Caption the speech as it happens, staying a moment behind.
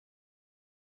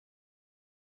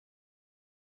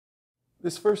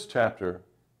This first chapter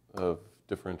of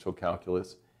differential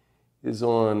calculus is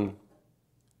on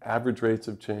average rates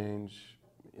of change,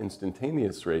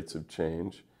 instantaneous rates of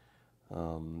change.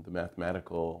 The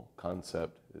mathematical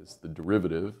concept is the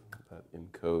derivative that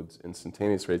encodes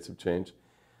instantaneous rates of change.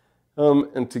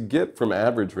 And to get from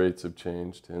average rates of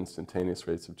change to instantaneous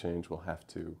rates of change, we'll have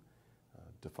to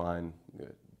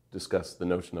discuss the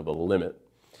notion of a limit.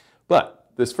 But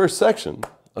this first section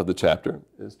of the chapter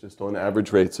is just on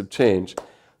average rates of change.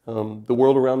 The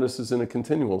world around us is in a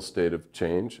continual state of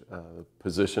change. The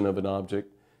position of an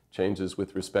object changes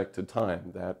with respect to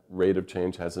time. That rate of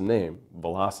change has a name,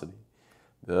 velocity.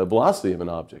 The velocity of an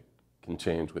object can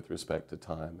change with respect to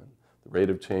time. And the rate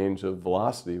of change of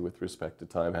velocity with respect to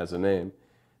time has a name.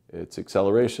 It's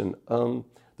acceleration. The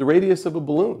radius of a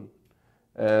balloon,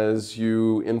 as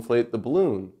you inflate the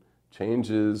balloon,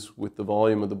 changes with the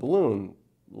volume of the balloon.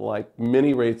 Like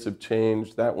many rates of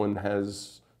change, that one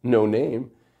has no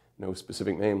name, no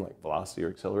specific name like velocity or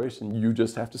acceleration. You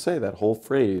just have to say that whole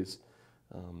phrase,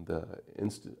 the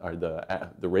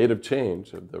rate of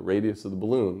change of the radius of the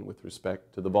balloon with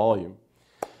respect to the volume.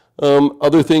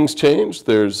 Other things change.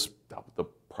 There's the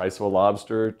price of a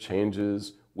lobster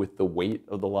changes with the weight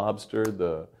of the lobster.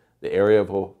 The area of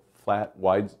a flat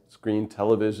widescreen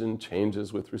television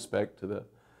changes with respect to the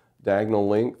diagonal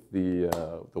length. The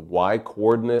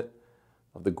y-coordinate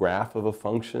of the graph of a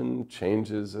function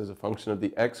changes as a function of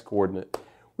the x-coordinate.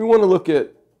 We want to look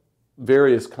at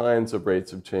various kinds of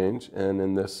rates of change, and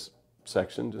in this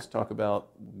section just talk about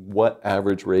what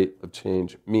average rate of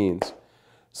change means.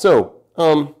 So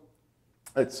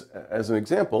as an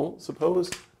example, suppose,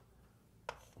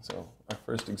 so our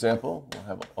first example, we'll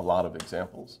have a lot of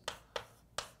examples.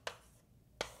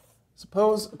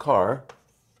 Suppose a car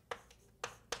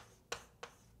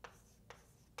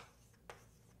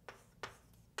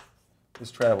is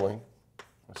traveling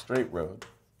a straight road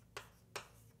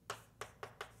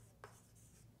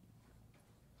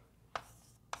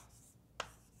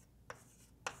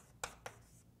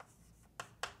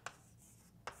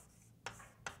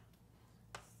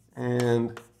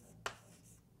and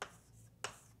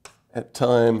at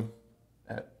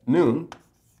noon,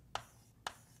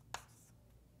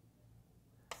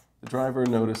 the driver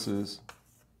notices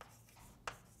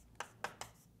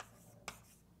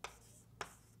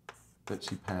that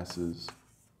she passes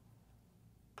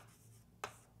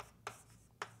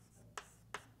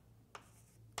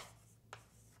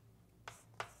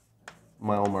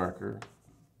mile marker.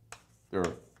 There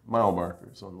are mile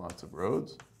markers on lots of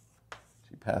roads.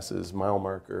 She passes mile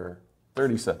marker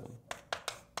 37.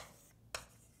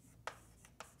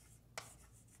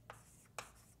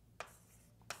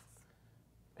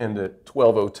 And at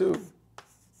 12:02,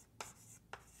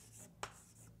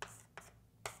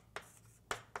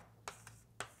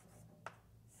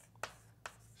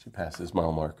 she passes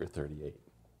mile marker 38.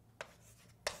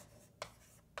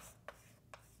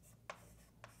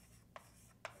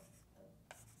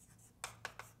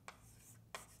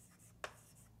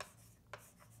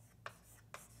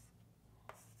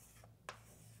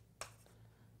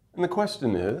 And the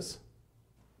question is,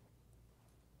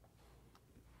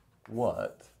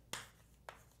 what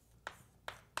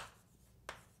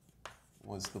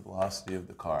was the velocity of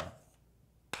the car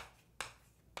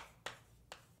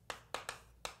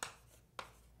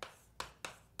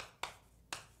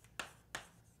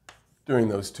during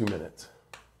those 2 minutes?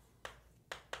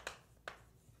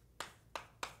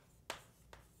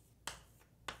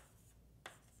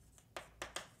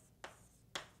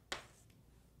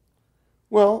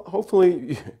 Well,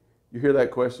 hopefully you hear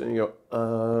that question and you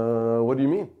go, what do you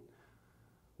mean?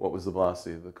 What was the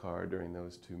velocity of the car during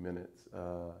those 2 minutes?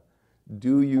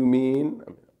 Do you mean,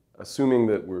 assuming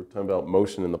that we're talking about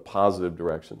motion in the positive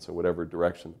direction, so whatever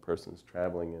direction the person is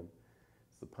traveling in,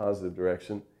 it's the positive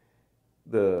direction,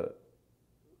 the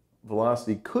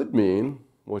velocity could mean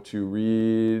what you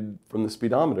read from the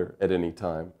speedometer at any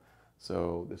time.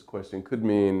 So this question could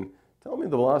mean, tell me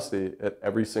the velocity at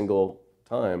every single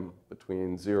time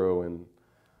between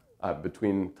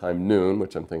between time noon,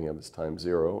 which I'm thinking of as time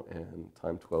 0, and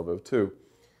time 12:02.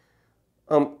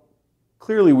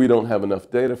 Clearly, we don't have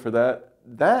enough data for that.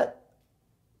 That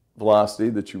velocity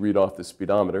that you read off the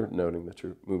speedometer, noting that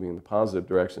you're moving in the positive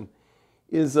direction,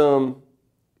 is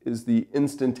the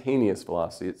instantaneous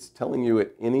velocity. It's telling you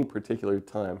at any particular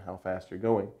time how fast you're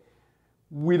going.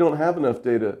 We don't have enough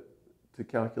data to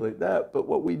calculate that, but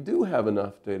what we do have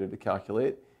enough data to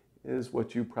calculate is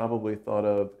what you probably thought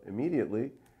of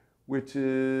immediately, which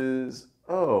is,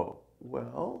 oh,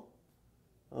 well,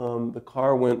 the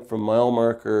car went from mile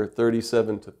marker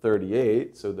 37 to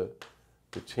 38, so the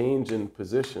change in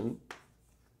position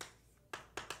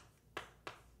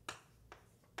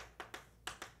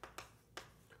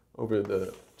over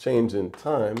the change in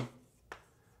time,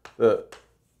 the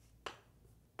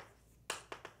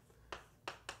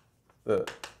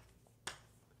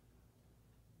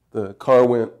car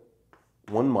went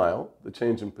 1 mile. The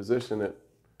change in position, it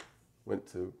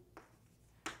went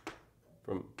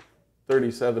from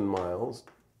 37 miles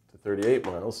to 38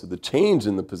 miles. So the change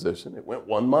in the position, it went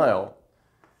 1 mile.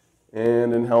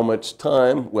 And in how much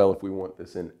time? Well, if we want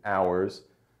this in hours,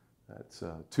 that's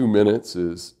 2 minutes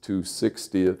is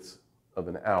 2/60ths of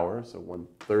an hour, so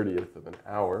 1/30th of an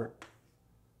hour.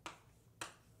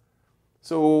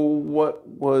 So what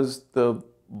was the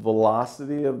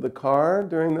velocity of the car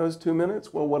during those 2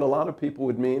 minutes? Well, what a lot of people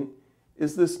would mean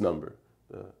is this number,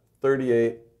 the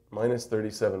 38 minus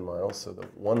 37 miles, so the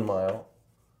 1 mile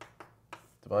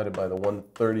divided by the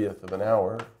 1/30th of an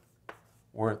hour,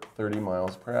 we're at 30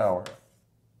 miles per hour.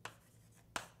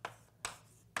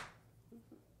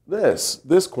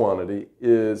 This quantity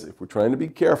is, if we're trying to be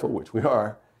careful, which we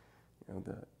are,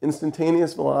 the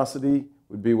instantaneous velocity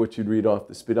would be what you'd read off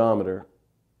the speedometer,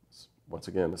 once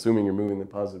again, assuming you're moving in the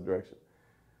positive direction.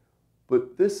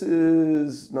 But this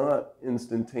is not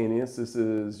instantaneous. This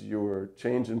is your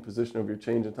change in position over your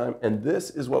change in time. And this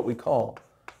is what we call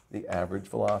the average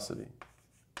velocity.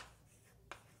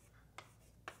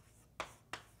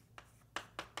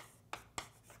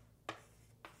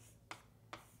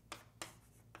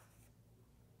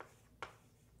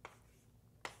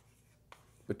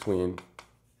 Between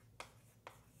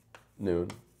noon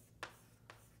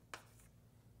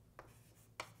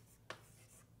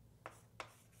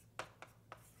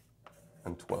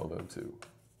and 12:02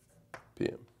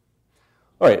 p.m.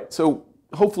 All right, so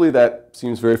hopefully that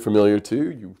seems very familiar to you.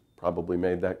 You've probably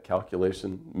made that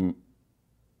calculation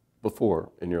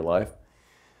before in your life.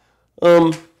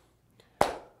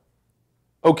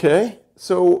 Okay,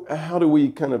 so how do we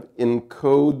kind of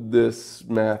encode this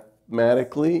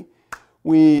mathematically?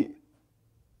 We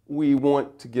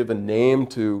want to give a name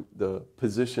to the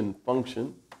position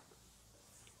function.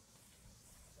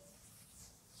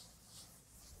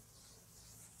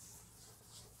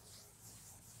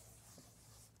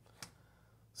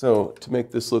 So to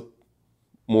make this look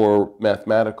more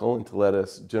mathematical and to let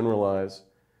us generalize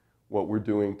what we're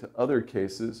doing to other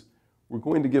cases, we're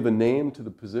going to give a name to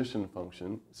the position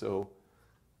function. So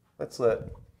let's let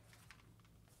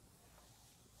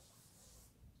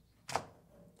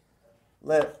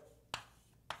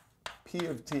P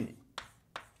of t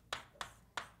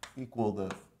equal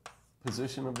the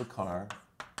position of the car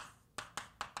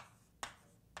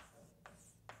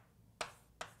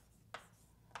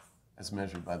as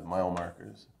measured by the mile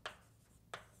markers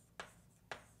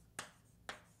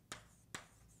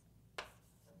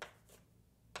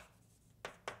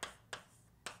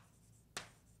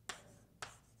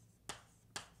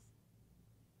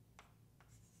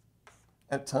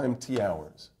at time t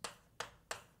hours.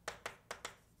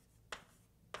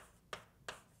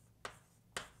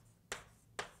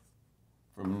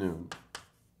 From noon.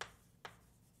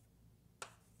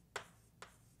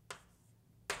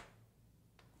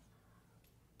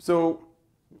 So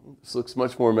this looks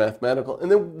much more mathematical.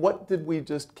 And then what did we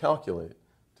just calculate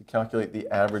to calculate the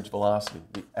average velocity?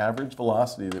 The average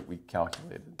velocity that we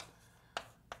calculated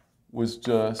was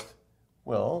just,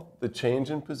 well, the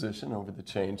change in position over the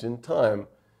change in time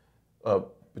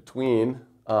between,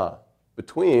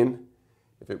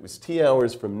 if it was t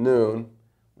hours from noon,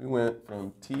 we went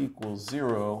from t equals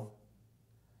 0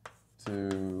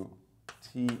 to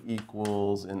t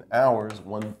equals in hours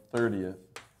 1/30th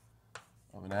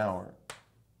of an hour.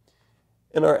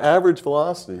 And our average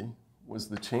velocity was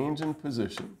the change in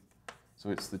position.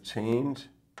 So it's the change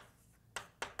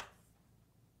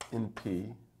in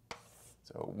p.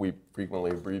 So we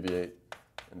frequently abbreviate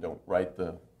and don't write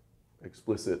the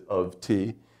explicit of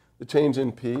t. The change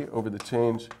in p over the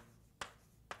change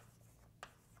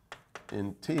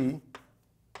in t,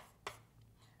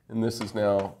 and this is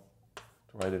now, to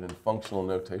write it in functional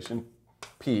notation,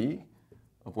 p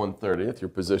of 1/30th, your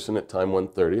position at time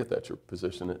 1/30th, that's your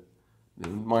position at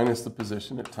noon, minus the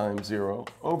position at time 0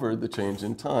 over the change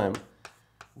in time,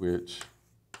 which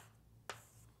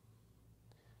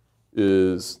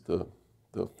is the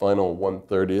final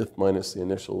 1/30th minus the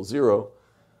initial 0.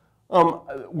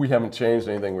 We haven't changed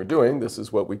anything we're doing. This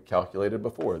is what we calculated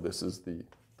before. This is the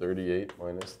 38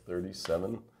 minus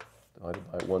 37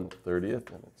 divided by 1/30th,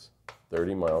 and it's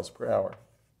 30 miles per hour.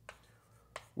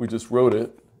 We just wrote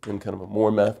it in kind of a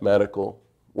more mathematical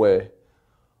way.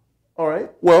 All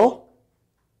right, well,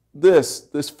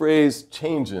 this phrase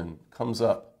change-in comes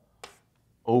up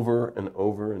over and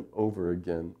over and over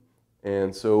again.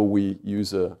 And so we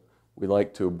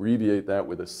like to abbreviate that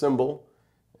with a symbol.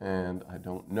 and I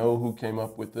don't know who came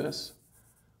up with this,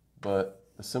 but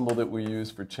the symbol that we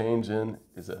use for change in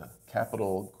is a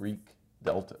capital Greek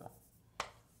delta.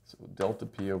 So delta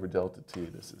P over delta T,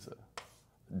 this is a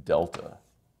delta.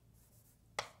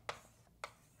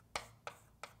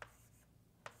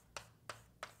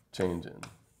 Change in.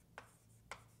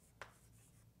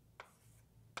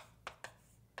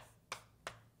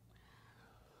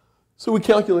 So we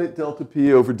calculate delta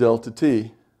P over delta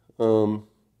T, and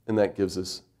that gives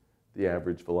us the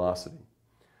average velocity.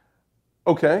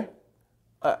 Okay,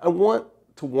 I want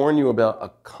to warn you about a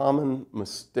common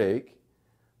mistake.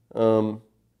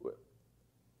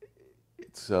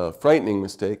 It's a frightening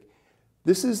mistake.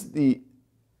 This is the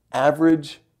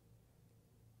average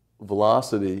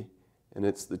velocity, and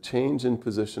it's the change in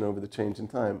position over the change in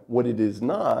time. What it is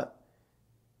not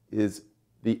is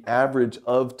the average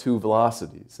of two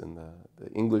velocities. And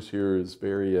the English here is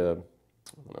very, I don't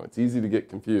know, it's easy to get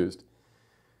confused.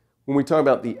 When we talk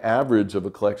about the average of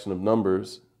a collection of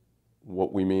numbers,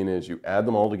 what we mean is you add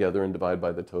them all together and divide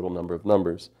by the total number of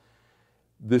numbers.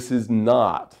 This is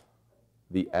not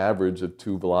the average of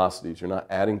two velocities. You're not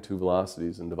adding two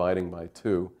velocities and dividing by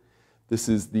two. This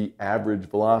is the average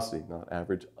velocity, not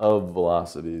average of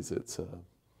velocities. It's, you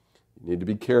need to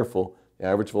be careful. The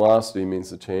average velocity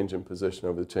means the change in position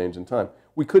over the change in time.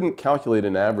 We couldn't calculate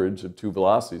an average of two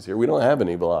velocities here. We don't have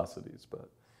any velocities, but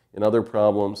in other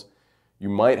problems, you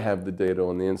might have the data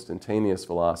on the instantaneous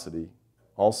velocity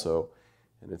also,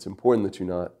 and it's important that you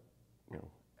not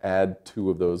add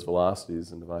two of those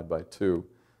velocities and divide by two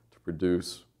to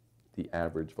produce the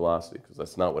average velocity, because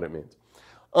that's not what it means.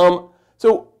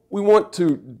 So we want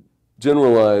to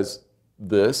generalize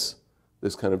this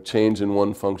kind of change in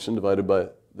one function divided by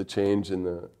the change in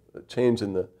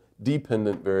the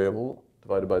dependent variable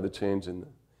divided by the change in the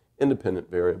independent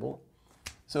variable.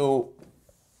 So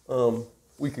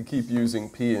we could keep using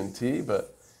P and T,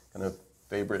 but kind of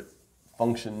favorite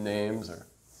function names are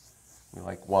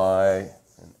like y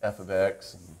and f of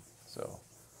x. And so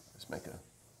let's make a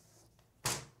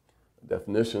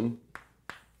definition.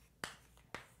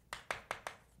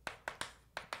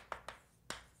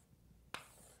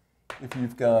 If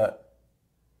you've got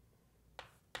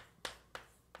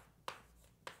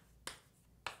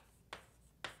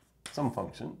some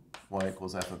function, y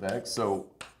equals f of x,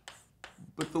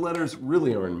 but the letters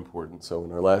really aren't important. So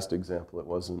in our last example, it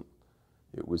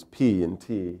was p and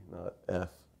t, not f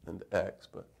and x.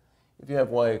 But if you have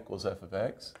y equals f of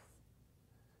x,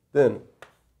 then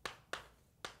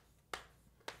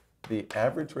the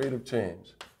average rate of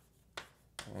change,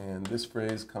 and this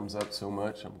phrase comes up so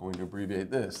much, I'm going to abbreviate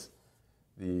this,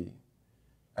 the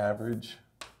average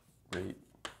rate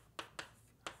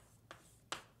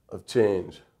of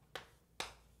change.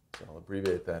 So I'll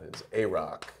abbreviate that as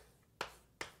AROC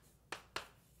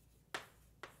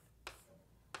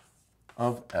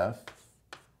of f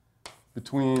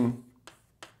between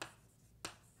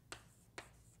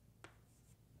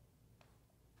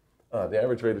the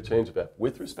average rate of change of f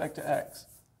with respect to x.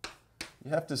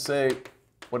 You have to say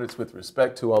what it's with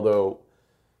respect to, although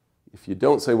if you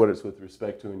don't say what it's with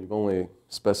respect to and you've only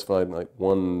specified like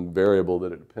one variable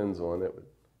that it depends on, it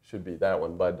should be that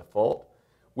one by default.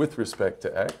 With respect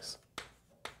to x,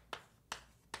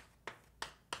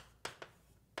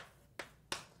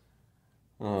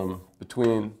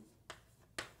 between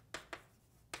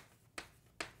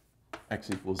x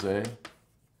equals a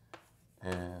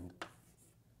and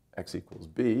x equals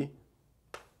b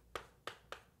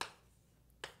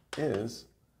is,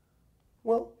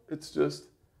 well, it's just,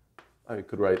 I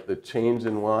could write the change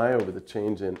in y over the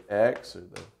change in x, or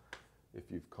if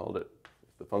you've called it,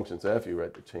 if the function's f, you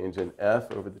write the change in f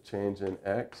over the change in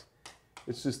x.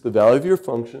 It's just the value of your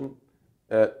function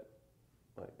at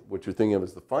what you're thinking of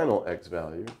as the final x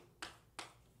value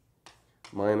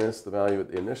minus the value at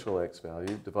the initial x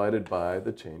value divided by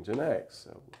the change in x,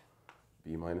 so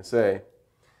b minus a.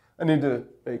 I need to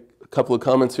make a couple of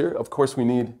comments here. Of course, we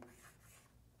need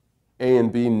a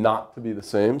and b not to be the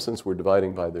same since we're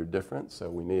dividing by their difference, so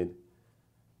we need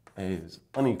a is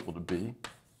unequal to b.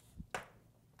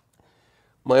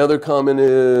 My other comment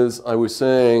is I was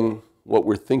saying what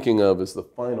we're thinking of as the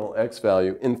final x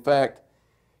value. In fact,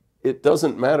 it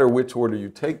doesn't matter which order you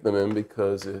take them in,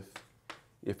 because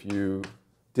if you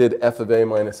did f of a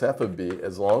minus f of b,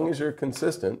 as long as you're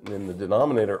consistent, and in the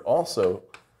denominator also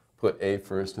put a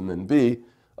first and then b,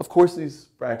 of course these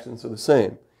fractions are the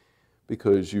same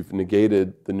because you've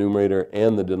negated the numerator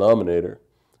and the denominator.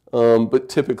 But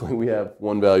typically we have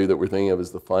one value that we're thinking of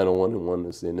as the final one and one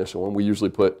is the initial one. We usually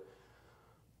put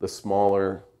the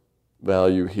smaller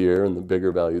value here and the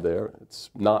bigger value there. It's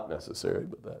not necessary,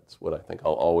 but that's what I think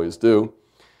I'll always do.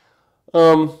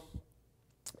 Um,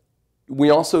 we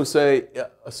also say,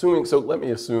 assuming, so let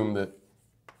me assume that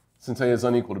since A is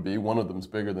unequal to B, one of them is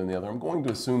bigger than the other. I'm going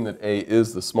to assume that A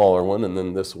is the smaller one, and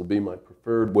then this will be my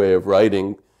preferred way of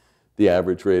writing the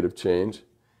average rate of change.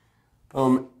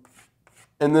 And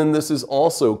then this is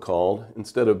also called,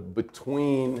 instead of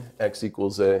between x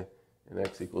equals A and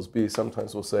x equals B,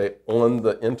 sometimes we'll say on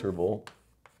the interval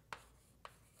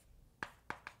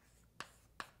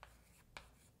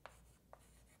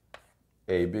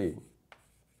AB.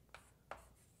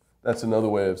 That's another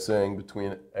way of saying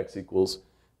between x equals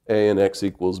A and x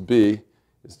equals B,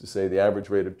 is to say the average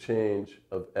rate of change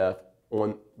of f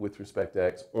with respect to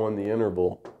x on the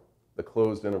interval, the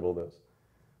closed interval, those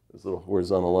little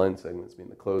horizontal line segments mean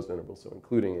the closed interval, so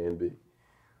including A and B.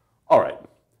 All right,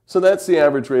 so that's the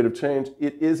average rate of change.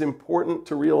 It is important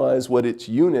to realize what its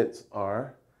units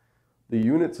are. The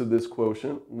units of this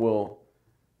quotient will,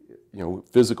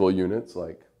 physical units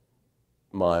like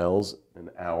miles and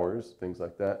hours, things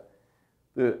like that.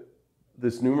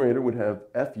 This numerator would have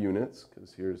f units,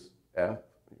 because here's f,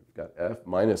 you've got f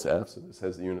minus f, so this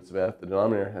has the units of f. The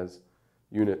denominator has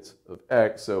units of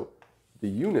x, so the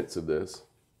units of this,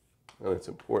 and it's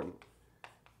important,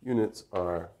 units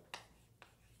are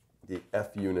the f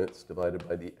units divided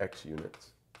by the x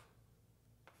units.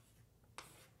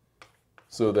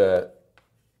 So that,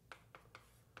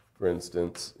 for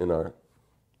instance, in our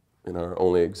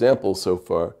only example so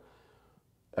far,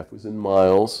 f was in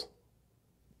miles,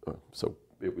 so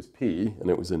it was p, and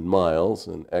it was in miles,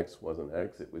 and x wasn't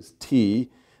x, it was t,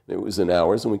 and it was in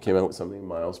hours, and we came out with something in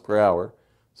miles per hour.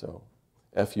 So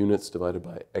f units divided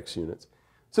by x units.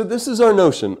 So this is our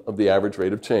notion of the average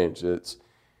rate of change. It's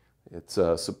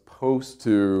supposed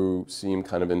to seem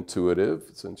kind of intuitive,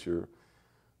 since you're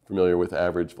familiar with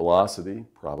average velocity,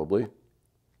 probably.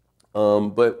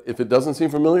 But if it doesn't seem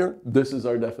familiar, this is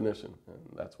our definition, and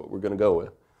that's what we're going to go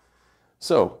with.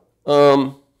 So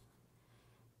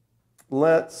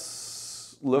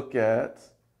let's look at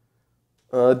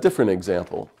a different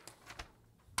example.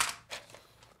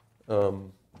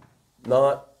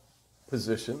 Not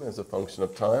position as a function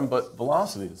of time, but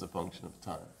velocity as a function of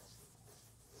time.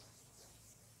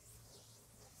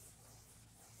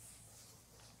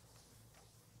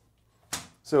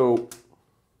 So,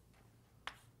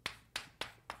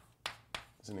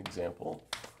 as an example,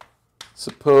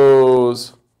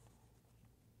 suppose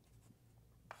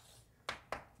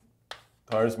a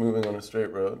car is moving on a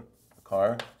straight road. A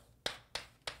car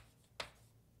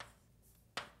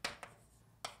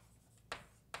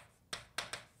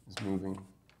is moving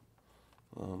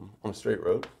on a straight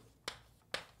road.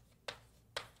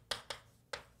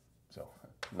 So,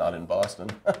 not in Boston.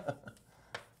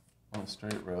 On a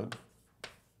straight road.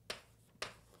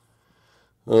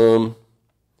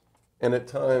 And at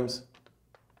times,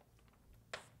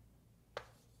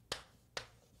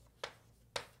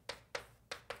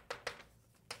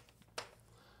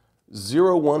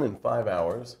 zero, 1, and 5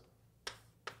 hours,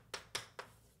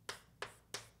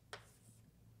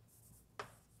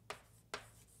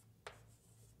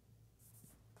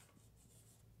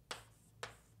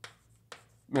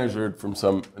 measured from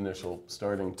some initial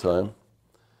starting time.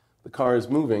 The car is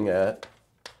moving at,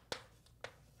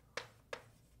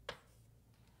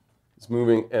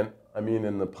 and I mean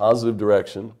in the positive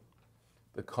direction.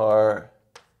 The car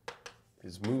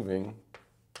is moving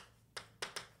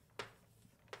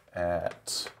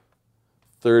at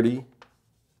 30,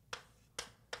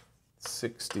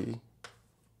 60,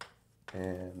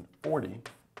 and 40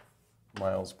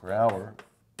 miles per hour,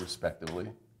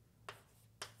 respectively.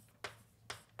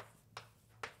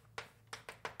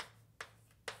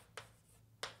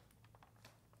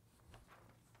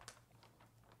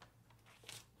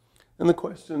 And the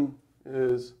question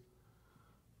is,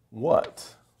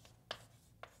 what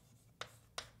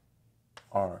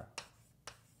are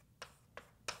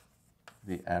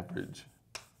the average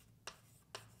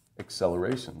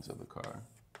accelerations of the car?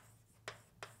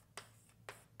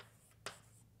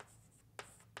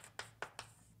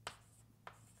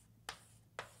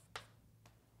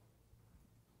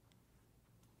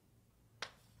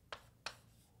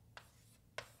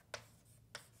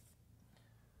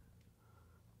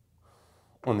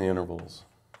 On the intervals.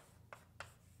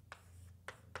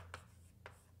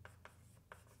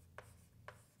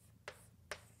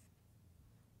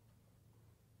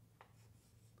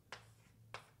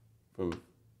 From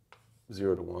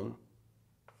 0 to 1.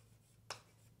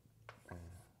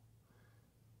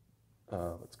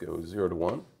 Let's go 0 to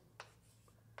 1,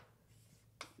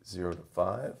 0 to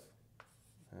 5,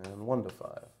 and 1 to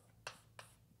 5.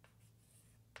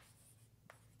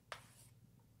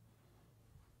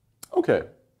 Okay,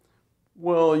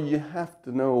 Well, you have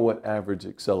to know what average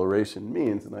acceleration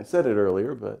means, and I said it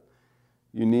earlier, but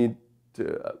you need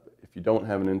to, if you don't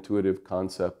have an intuitive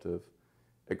concept of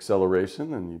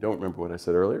acceleration, and you don't remember what I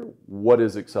said earlier, what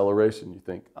is acceleration? You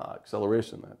think,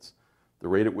 acceleration, that's the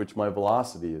rate at which my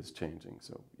velocity is changing.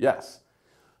 So yes,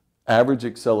 average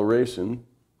acceleration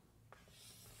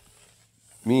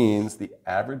means the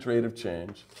average rate of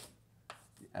change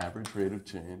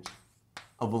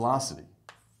of velocity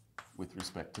with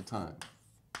respect to time.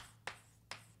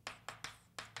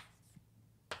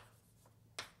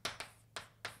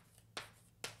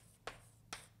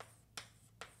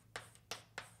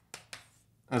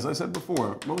 As I said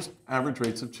before, most average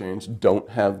rates of change don't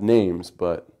have names,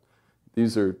 but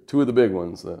these are two of the big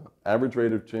ones. The average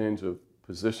rate of change of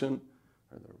position,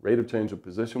 or the rate of change of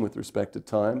position with respect to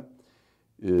time,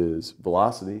 is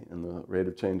velocity, and the rate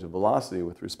of change of velocity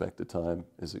with respect to time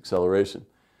is acceleration.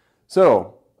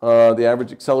 So the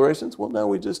average accelerations, well, now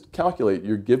we just calculate.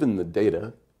 You're given the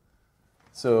data.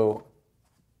 So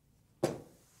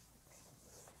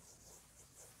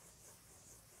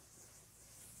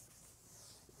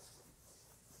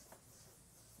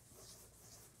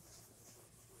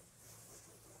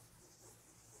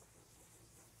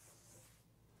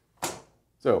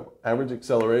average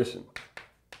acceleration.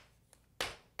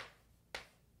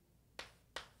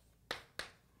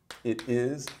 It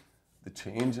is the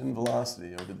change in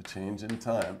velocity over the change in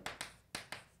time.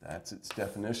 That's its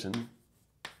definition.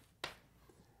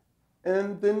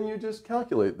 And then you just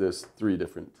calculate this 3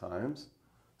 different times.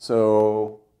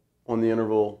 So on the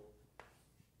interval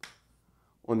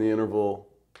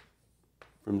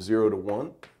from 0 to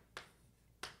 1,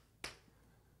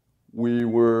 we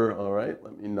were, all right,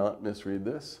 let me not misread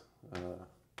this.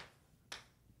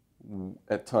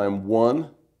 At time 1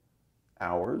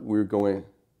 hour, we're going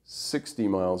 60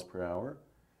 miles per hour.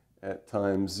 At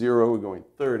time 0, we're going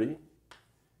 30.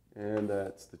 And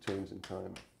that's the change in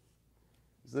time.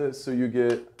 Is this, so you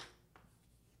get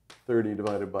 30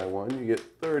 divided by 1, you get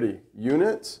 30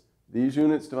 units. These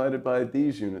units divided by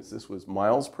these units. This was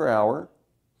miles per hour.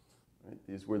 Right?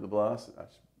 These were the velocity. I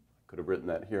could have written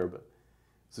that here, but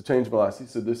it's the change in velocity.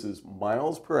 So this is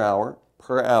miles per hour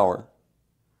per hour.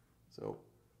 So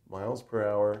miles per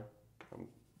hour, I'm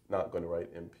not going to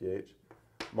write mph.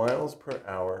 Miles per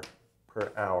hour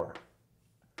per hour.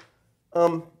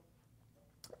 And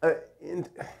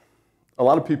a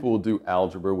lot of people will do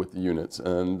algebra with the units,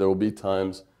 and there will be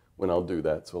times when I'll do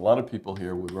that. So a lot of people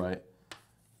here would write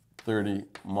 30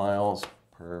 miles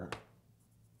per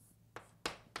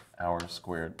hour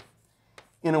squared.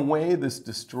 In a way, this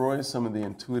destroys some of the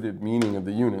intuitive meaning of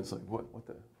the units. Like,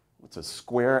 what's a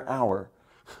square hour?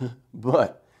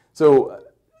 But, so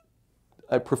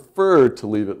I prefer to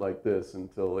leave it like this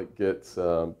until it gets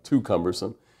too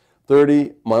cumbersome.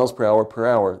 30 miles per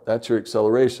hour, that's your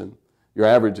acceleration, your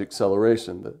average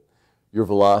acceleration. Your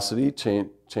velocity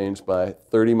changed by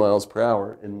 30 miles per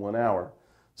hour in 1 hour.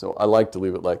 So I like to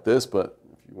leave it like this, but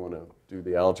if you want to do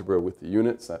the algebra with the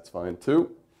units, that's fine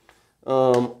too.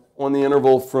 On the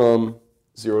interval from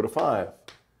 0 to 5,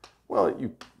 well,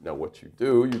 you know what you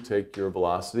do. You take your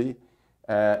velocity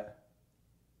at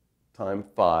time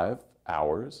 5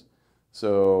 hours.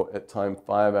 So at time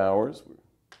 5 hours, we're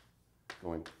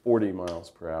going 40 miles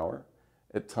per hour.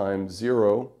 At time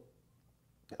 0,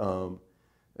 we're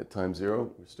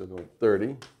still going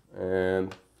 30.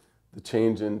 And the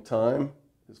change in time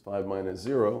is 5 minus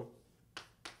 0.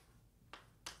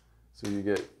 So you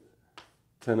get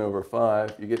 10 over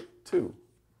 5, you get 2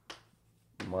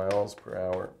 miles per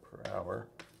hour.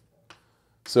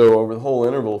 So over the whole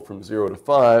interval from 0 to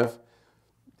 5,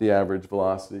 the average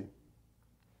velocity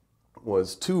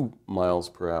was 2 miles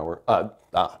per hour.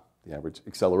 The average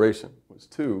acceleration was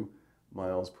 2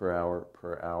 miles per hour.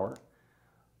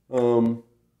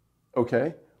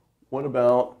 Okay, what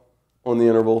about on the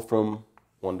interval from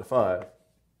 1 to 5?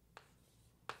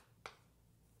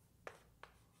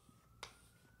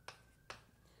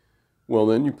 Well,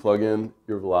 then you plug in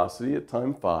your velocity at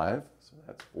time 5, so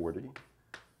that's 40,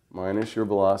 minus your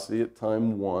velocity at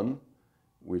time 1,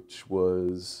 which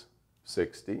was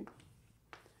 60,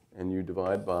 and you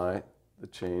divide by the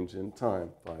change in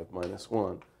time, 5 minus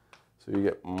 1. So you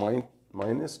get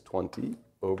minus 20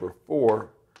 over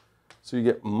 4, so you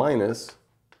get minus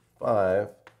 5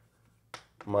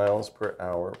 miles per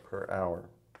hour.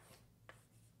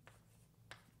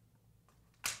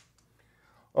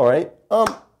 All right.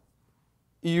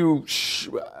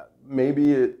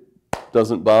 Maybe it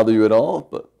doesn't bother you at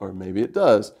all, or maybe it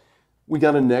does. We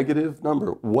got a negative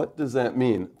number. What does that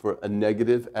mean for a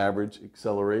negative average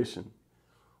acceleration?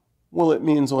 Well, it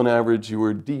means on average you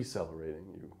were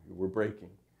decelerating, you were braking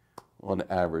on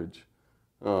average.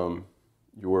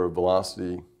 your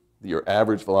velocity, your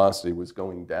average velocity was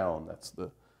going down. That's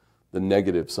the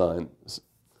negative sign.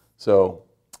 So,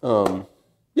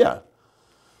 yeah,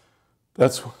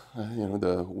 that's,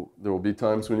 there will be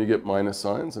times when you get minus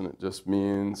signs, and it just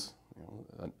means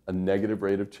a negative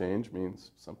rate of change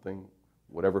means something,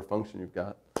 whatever function you've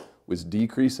got, was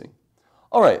decreasing.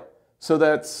 All right, so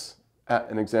that's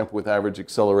an example with average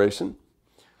acceleration.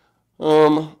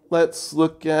 Let's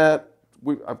look at,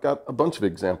 I've got a bunch of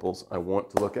examples I want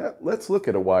to look at. Let's look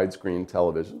at a widescreen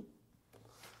television.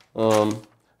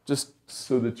 Just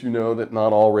so that you know that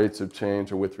not all rates of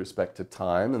change are with respect to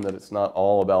time, and that it's not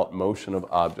all about motion of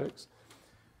objects.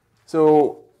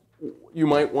 So you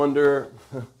might wonder,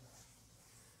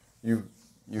 you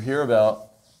hear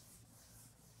about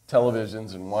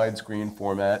televisions in widescreen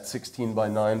format,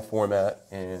 16:9 format,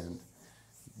 and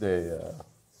the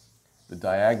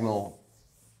diagonal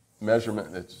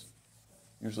measurement that's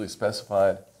usually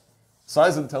specified.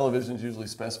 Size of the television is usually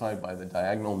specified by the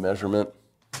diagonal measurement.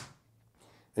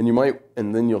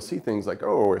 And then you'll see things like,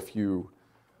 oh, if you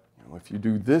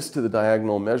do this to the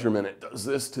diagonal measurement, it does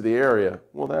this to the area.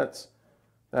 Well, that's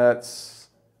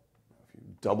if you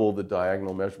double the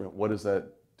diagonal measurement, what does that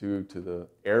do to the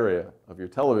area of your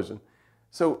television?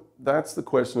 So that's the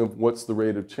question of what's the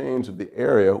rate of change of the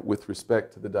area with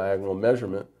respect to the diagonal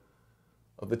measurement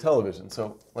of the television.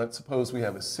 So let's suppose we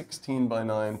have a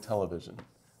 16:9 television.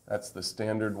 That's the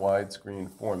standard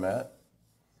widescreen format.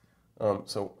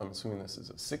 So I'm assuming this is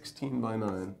a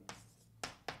 16:9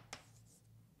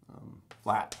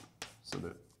 flat, so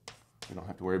that we don't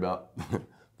have to worry about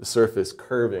the surface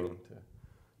curving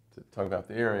to talk about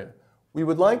the area. We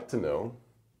would like to know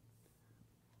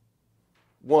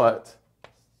what,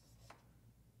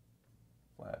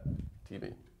 flat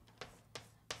TV,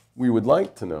 we would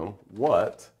like to know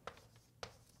what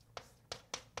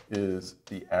is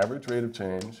the average rate of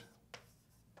change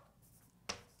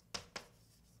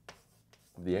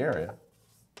of the area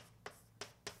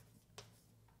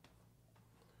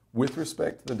with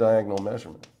respect to the diagonal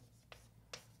measurement.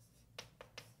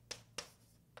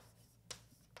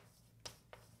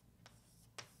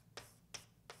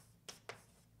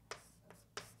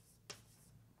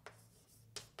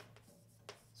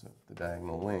 So the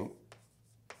diagonal length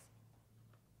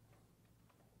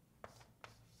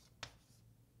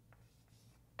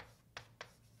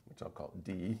I'll call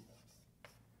D,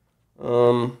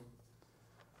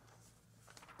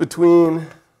 between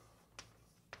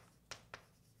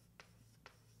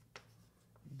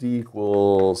D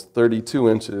equals 32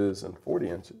 inches and 40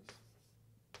 inches.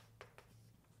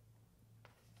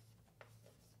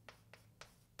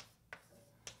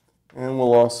 And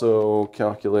we'll also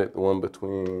calculate the one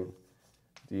between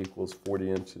D equals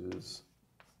 40 inches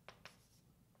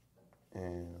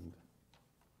and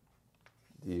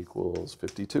D equals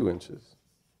 52 inches.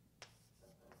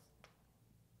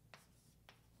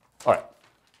 All right.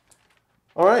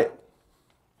 All right.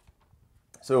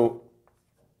 So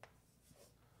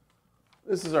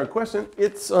this is our question.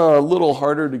 It's a little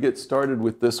harder to get started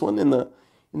with this one. In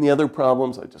the other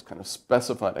problems, I just kind of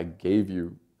specified, I gave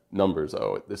you numbers.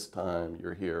 Oh, at this time,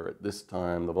 you're here. At this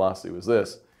time, the velocity was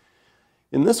this.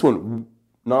 In this one,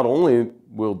 not only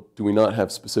do we not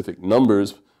have specific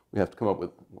numbers, we have to come up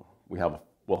with,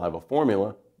 we'll have a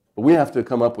formula, but we have to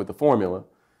come up with a formula,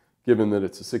 given that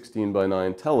it's a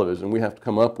 16:9 television. We have to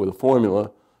come up with a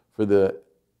formula for the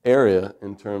area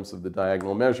in terms of the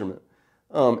diagonal measurement.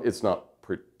 It's not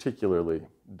particularly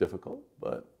difficult,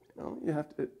 but you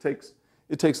have to, it takes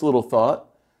a little thought.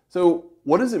 So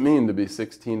what does it mean to be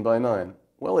 16:9?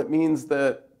 Well, it means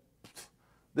that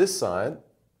this side,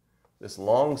 this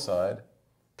long side,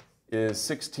 is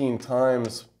 16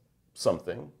 times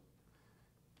something.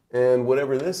 And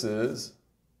whatever this is,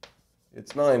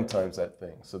 it's 9 times that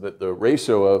thing. So that the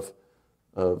ratio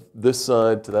of this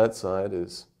side to that side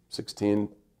is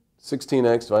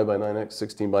 16x divided by 9x,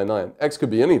 16/9. X could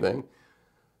be anything.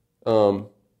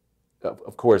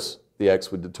 Of course, the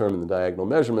x would determine the diagonal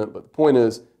measurement, but the point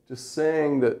is, just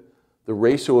saying that the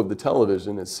ratio of the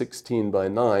television is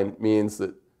 16/9 means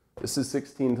that this is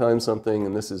 16 times something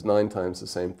and this is 9 times the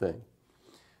same thing.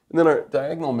 And then our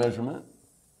diagonal measurement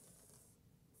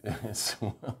is,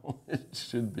 well, it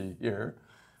should be here.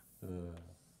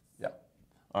 Yeah.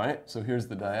 All right, so here's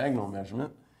the diagonal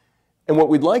measurement. And what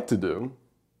we'd like to do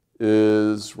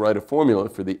is write a formula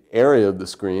for the area of the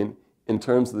screen in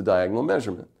terms of the diagonal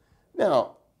measurement.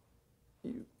 Now,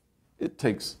 it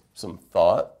takes some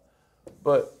thought,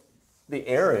 but the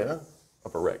area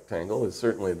of a rectangle is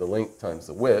certainly the length times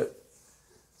the width.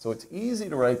 So it's easy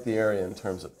to write the area in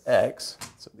terms of x.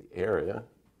 So the area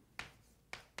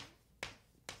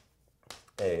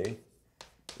A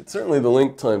It's certainly the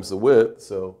length times the width,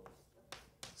 so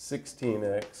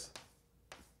 16x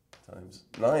times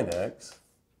 9x,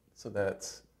 so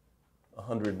that's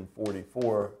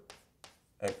 144x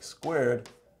squared.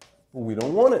 Well, we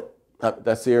don't want it.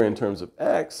 That's the area in terms of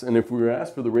x, and if we were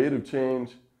asked for the rate of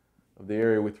change of the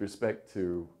area with respect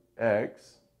to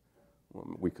x,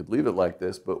 well, we could leave it like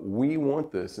this, but we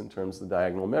want this in terms of the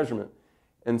diagonal measurement.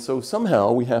 And so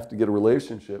somehow we have to get a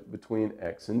relationship between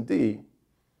x and d.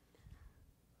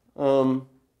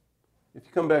 If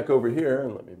you come back over here,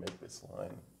 and let me make this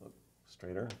line look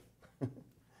straighter,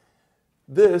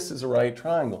 this is a right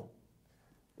triangle.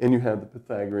 And you have the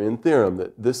Pythagorean theorem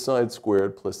that this side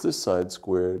squared plus this side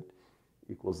squared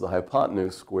equals the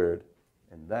hypotenuse squared.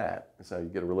 And that is how you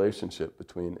get a relationship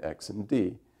between x and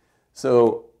d.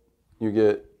 So you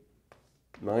get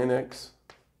 9x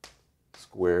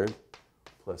squared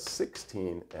plus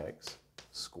 16x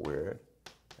squared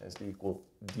has to equal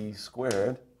d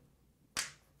squared.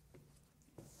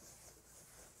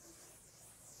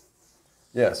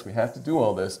 Yes, we have to do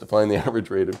all this to find the average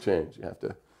rate of change. You have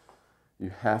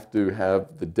to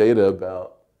have the data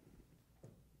about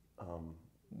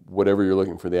whatever you're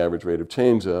looking for the average rate of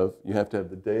change of. You have to have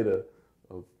the data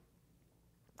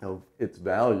of its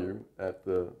value at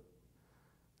the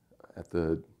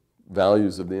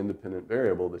values of the independent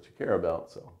variable that you care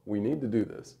about. So we need to do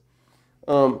this.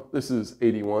 This is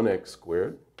 81x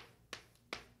squared.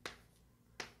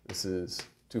 This is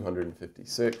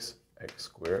 256x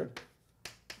squared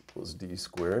equals d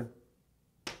squared.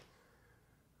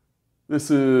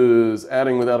 This is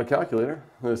adding without a calculator.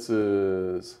 This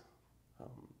is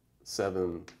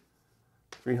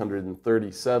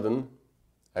 337x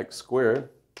squared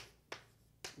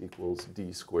equals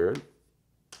d squared.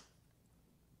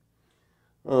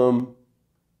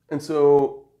 And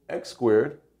so x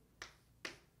squared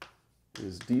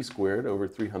is d squared over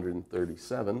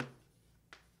 337.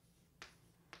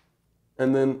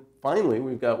 And then finally,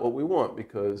 we've got what we want,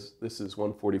 because this is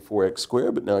 144x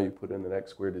squared, but now you put in that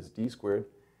x squared is d squared.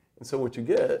 And so what you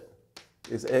get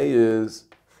is A is,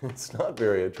 it's not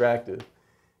very attractive,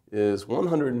 is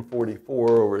 144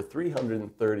 over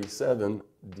 337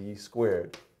 d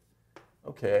squared.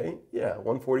 Okay, yeah,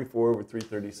 144 over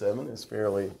 337 is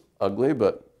fairly ugly,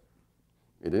 but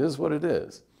it is what it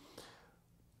is.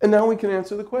 And now we can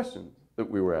answer the question that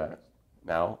we were asked.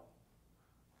 Now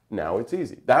it's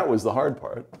easy. That was the hard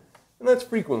part. And that's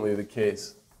frequently the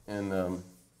case in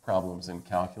problems in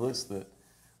calculus, that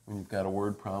when you've got a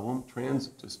word problem,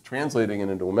 just translating it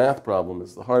into a math problem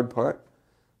is the hard part.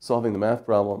 Solving the math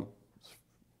problem is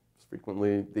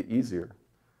frequently the easier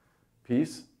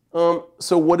piece.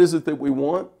 So what is it that we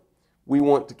want? We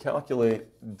want to calculate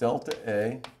delta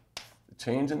A, the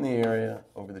change in the area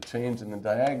over the change in the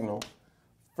diagonal,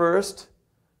 first,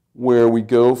 where we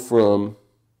go from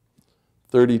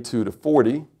 32 to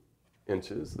 40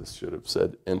 inches. This should have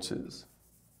said inches.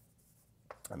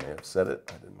 I may have said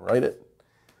it, I didn't write it.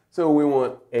 So we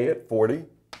want A at 40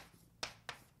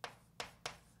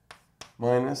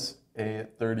 minus A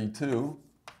at 32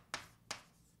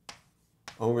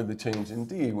 over the change in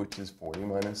D, which is 40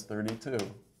 minus 32.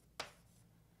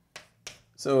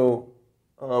 So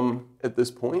at this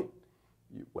point,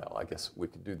 well, I guess we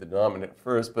could do the denominator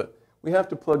first, but we have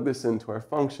to plug this into our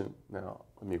function. Now,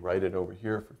 let me write it over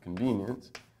here for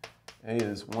convenience. A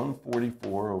is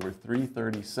 144 over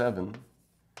 337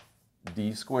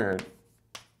 d squared.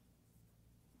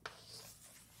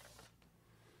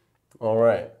 All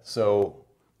right, so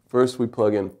first we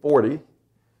plug in 40.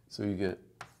 So you get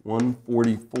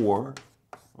 144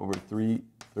 over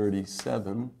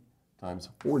 337 times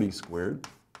 40 squared.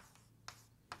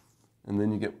 And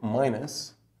then you get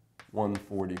minus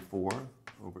 144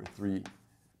 over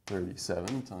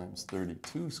 337 times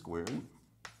 32 squared.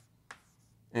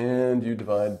 And you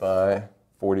divide by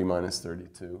 40 minus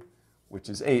 32, which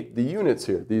is 8. The units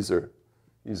here, these are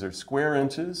square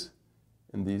inches,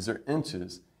 and these are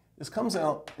inches. This comes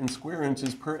out in square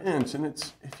inches per inch, and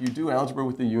it's, if you do algebra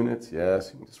with the units,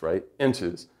 yes, you can just write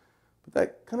inches. But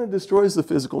that kind of destroys the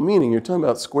physical meaning. You're talking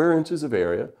about square inches of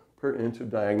area per inch of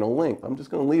diagonal length. I'm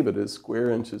just going to leave it as square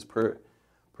inches per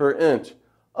inch.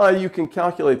 You can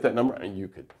calculate that number. You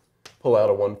could pull out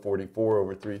a 144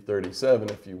 over 337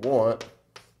 if you want,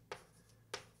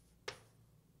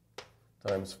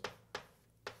 times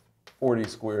 40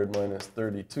 squared minus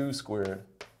 32 squared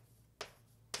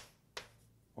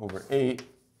over 8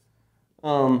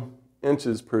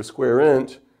 inches per square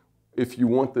inch. If you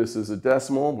want this as a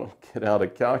decimal, well, get out a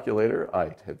calculator.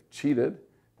 I have cheated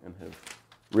and have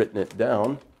written it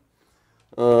down.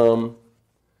 You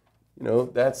know,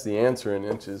 that's the answer in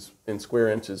inches, in square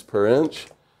inches per inch.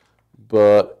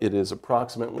 but it is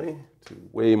approximately, to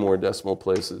way more decimal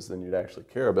places than you'd actually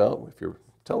care about if you're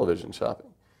television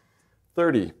shopping,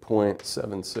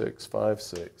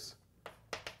 30.7656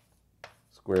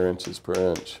 square inches per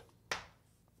inch.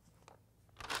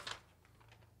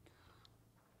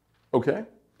 Okay,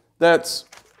 that's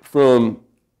from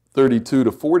 32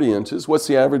 to 40 inches. What's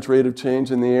the average rate of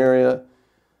change in the area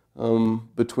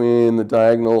between the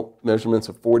diagonal measurements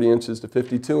of 40 inches to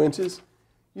 52 inches?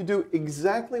 You do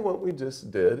exactly what we just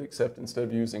did, except instead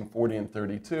of using 40 and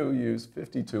 32, use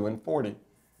 52 and 40.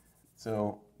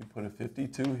 So you put a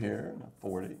 52 here and a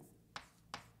 40,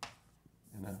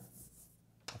 and a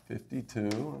 52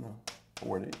 and a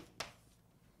 40.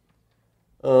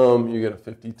 You get a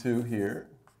 52 here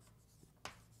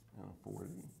and a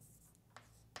 40.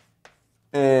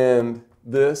 And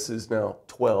this is now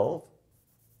 12.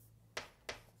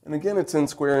 And again, it's in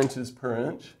square inches per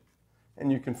inch. And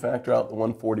you can factor out the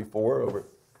 144 over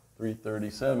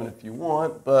 337 if you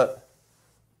want, but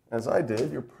as I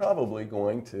did, you're probably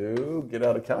going to get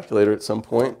out a calculator at some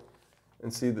point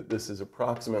and see that this is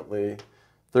approximately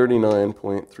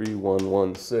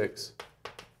 39.3116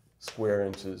 square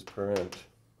inches per inch.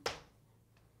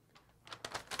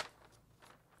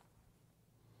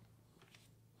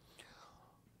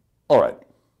 All right,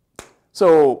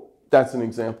 so that's an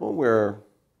example where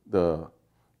the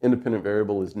independent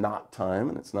variable is not time,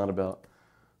 and it's not about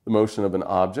the motion of an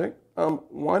object.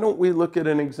 Why don't we look at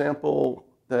an example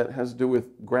that has to do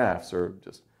with graphs, or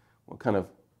just what kind of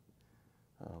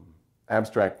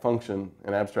abstract function,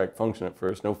 an abstract function at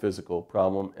first, no physical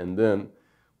problem, and then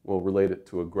we'll relate it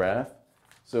to a graph.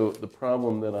 So the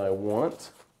problem that I want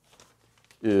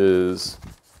is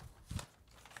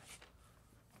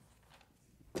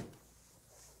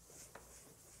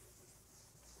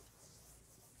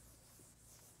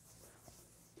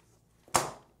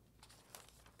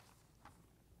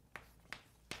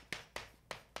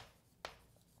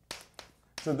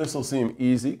so this will seem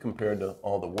easy compared to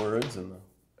all the words and the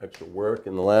extra work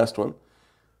in the last one,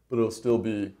 but it'll still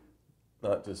be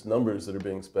not just numbers that are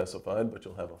being specified, but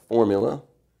you'll have a formula.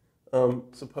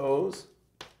 Suppose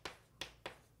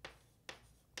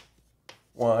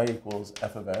y equals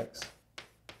f of x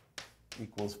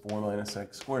equals 4 minus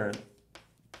x squared.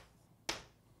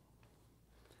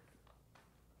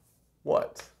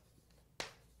 What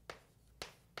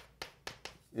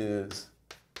is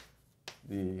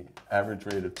the average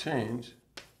rate of change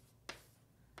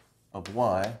of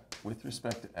y with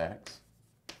respect to x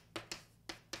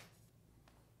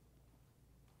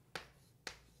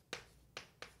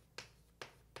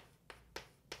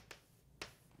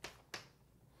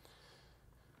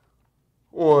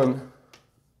on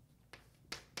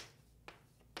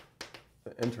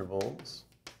the intervals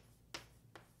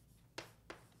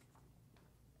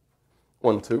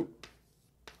 1, 2,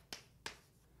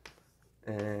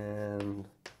 and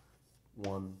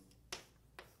 1,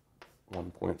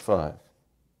 1.5.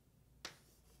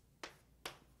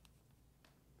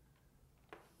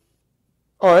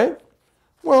 All right,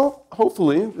 well,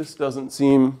 hopefully this doesn't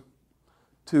seem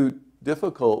too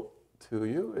difficult to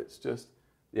you. It's just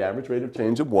the average rate of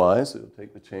change of y, so you'll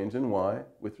take the change in y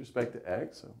with respect to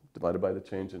x, so divided by the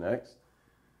change in x.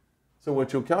 So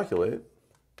what you'll calculate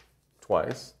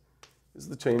twice is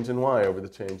the change in y over the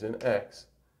change in x.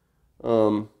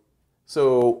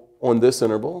 So on this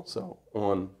interval, so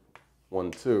on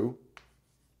 1, 2,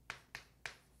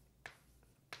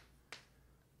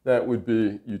 that would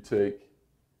be you take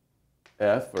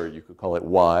f, or you could call it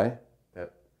y. You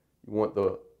want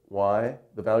the y,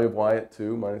 the value of y at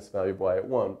 2 minus the value of y at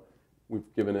 1.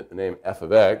 We've given it the name f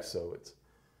of x, so it's,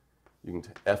 you can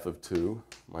take f of 2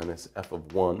 minus f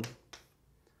of 1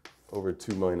 over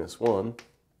 2 minus 1.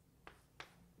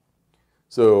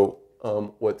 So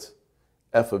what's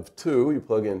f of 2, you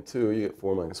plug in 2, you get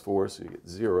 4 minus 4, so you get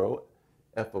 0.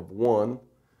 F of 1,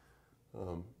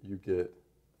 you get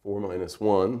 4 minus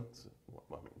 1, so,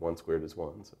 I mean, 1 squared is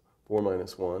 1, so 4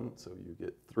 minus 1, so you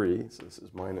get 3, so this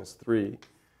is minus 3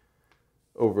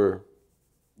 over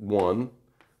 1,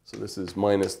 so this is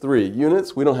minus 3.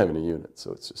 Units, we don't have any units,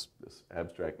 so it's just this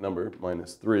abstract number,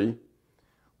 minus 3.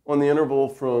 On the interval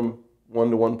from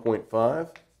 1 to 1.5,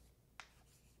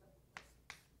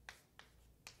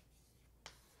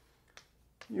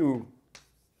 you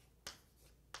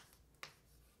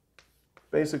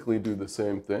basically do the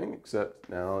same thing, except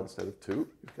now instead of 2,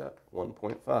 you've got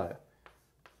 1.5.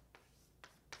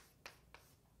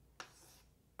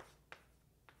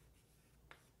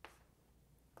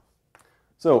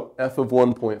 So f of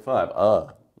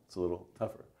 1.5, it's a little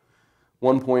tougher.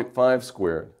 1.5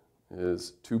 squared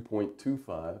is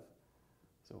 2.25.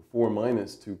 So 4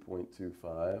 minus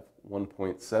 2.25,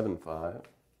 1.75,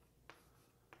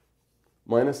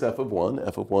 minus f of 1.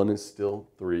 F of 1 is still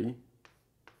 3.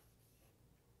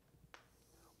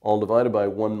 All divided by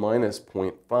 1 minus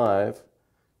 0.5,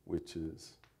 which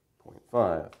is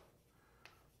 0.5.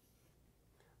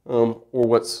 Or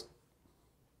what's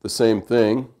the same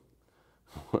thing,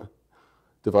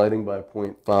 dividing by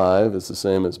 0.5 is the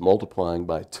same as multiplying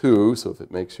by 2, so if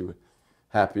it makes you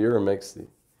happier or makes the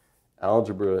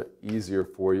algebra easier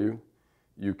for you,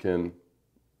 you can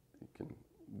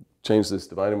change this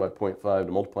dividing by 0.5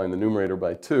 to multiplying the numerator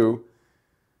by 2.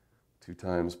 2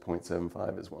 times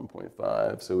 0.75 is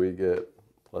 1.5, so we get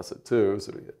plus a 2,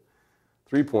 so we get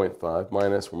 3.5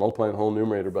 minus, we're multiplying the whole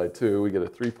numerator by 2, we get a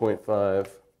 3.5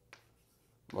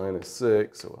 minus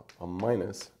 6, so a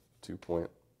minus 2.5.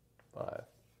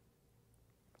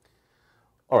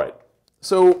 All right,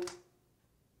 so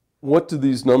what do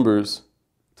these numbers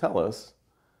tell us?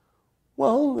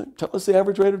 Well, they tell us the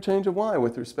average rate of change of y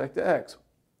with respect to x.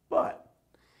 But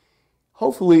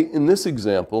hopefully in this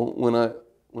example, when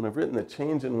I've written the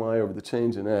change in y over the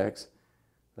change in x,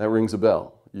 that rings a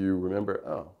bell. You remember,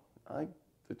 oh,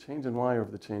 the change in y over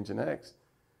the change in x,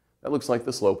 that looks like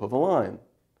the slope of a line.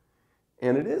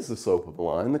 And it is the slope of a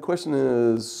line. The question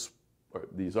is, or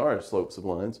these are slopes of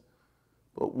lines,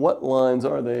 but what lines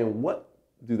are they and what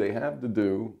do they have to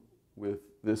do with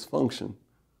this function?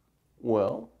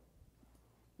 Well,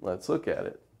 let's look at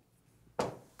it.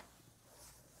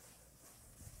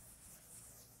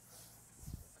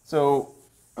 So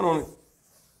I don't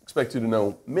expect you to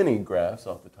know many graphs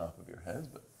off the top of your heads,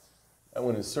 but that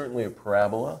one is certainly a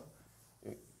parabola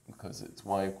because it's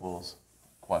y equals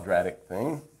quadratic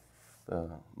thing. The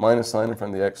minus sign in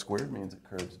front of the x squared means it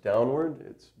curves downward.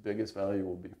 Its biggest value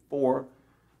will be 4.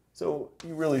 So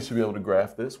you really should be able to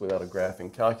graph this without a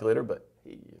graphing calculator, but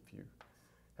hey, if you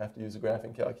have to use a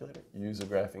graphing calculator, use a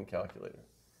graphing calculator.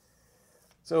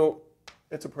 So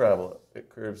it's a parabola. It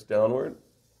curves downward,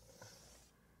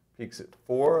 peaks at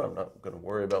 4. I'm not going to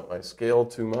worry about my scale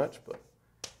too much, but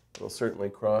it'll certainly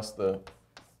cross the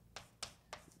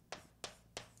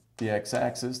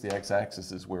x-axis. The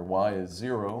x-axis is where y is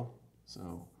 0.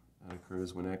 So that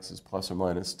occurs when x is plus or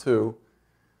minus 2.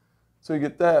 So you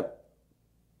get that.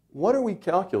 What are we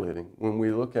calculating when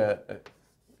we look at it?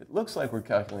 It looks like we're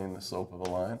calculating the slope of a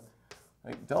line.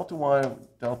 Like delta y,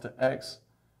 delta x,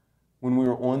 when we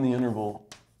were on the interval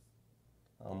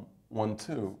 1,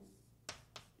 2,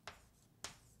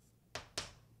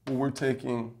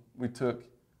 we took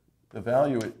the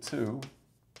value at 2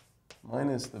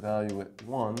 minus the value at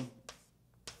 1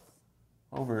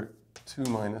 over 2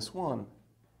 minus 1.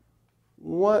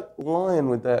 What line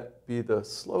would that be the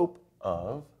slope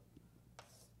of?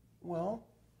 Well,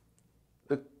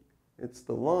 it's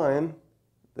the line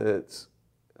that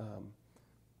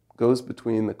goes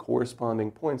between the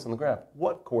corresponding points on the graph.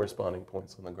 What corresponding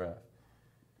points on the graph?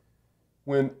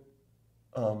 When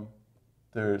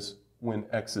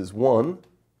x is 1,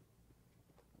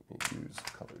 let me use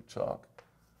colored chalk.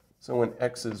 So when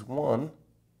x is 1,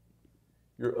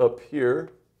 you're up here.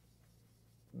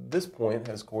 This point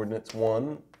has coordinates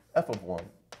 1, f of 1.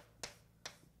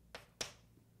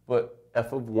 But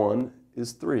f of 1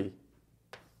 is 3.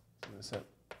 So this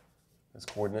has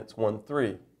coordinates 1,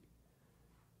 3.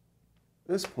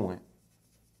 This point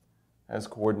has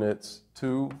coordinates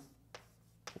 2.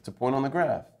 It's a point on the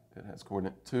graph. It has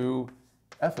coordinate 2,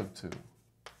 f of 2.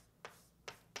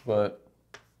 But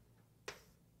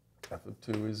f of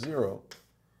 2 is 0.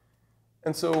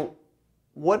 And so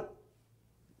what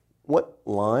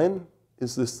line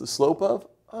is this the slope of?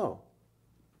 Oh,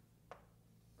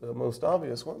 the most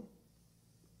obvious one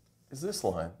is this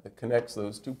line that connects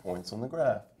those 2 points on the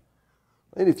graph.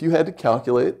 Right? If you had to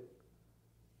calculate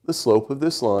the slope of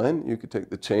this line, you could take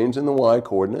the change in the y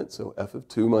coordinate, so f of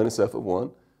 2 minus f of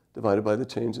 1, divided by the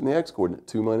change in the x coordinate,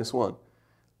 2 minus 1.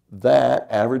 That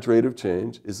average rate of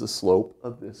change is the slope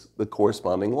of the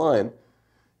corresponding line.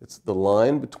 It's the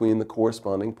line between the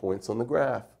corresponding points on the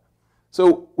graph.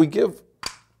 So we give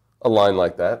a line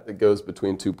like that that goes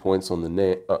between 2 points on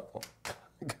the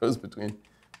it goes between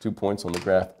 2 points on the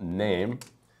graph name.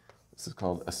 This is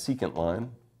called a secant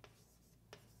line.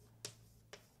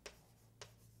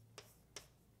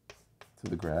 To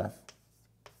the graph.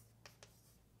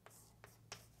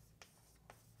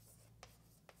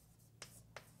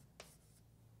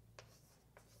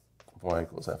 Y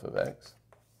equals f of x.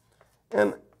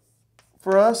 And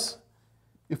for us,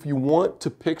 if you want to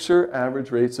picture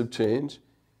average rates of change,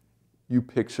 you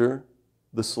picture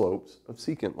the slopes of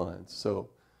secant lines. So,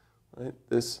 right,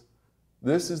 this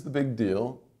is the big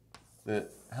deal.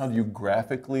 How do you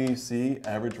graphically see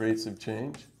average rates of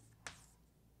change?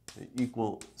 the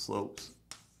equal slopes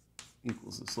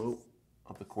equals the slope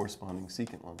of the corresponding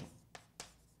secant line.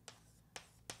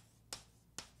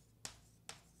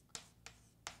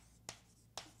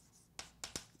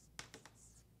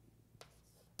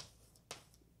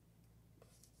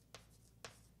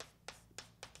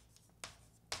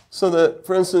 So that,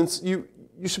 for instance, you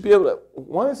should be able to,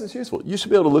 why is this useful? You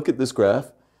should be able to look at this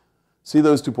graph, see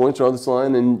those 2 points are on this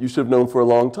line, and you should have known for a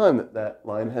long time that that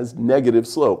line has negative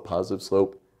slope. Positive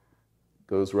slope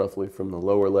goes roughly from the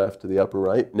lower left to the upper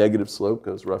right. Negative slope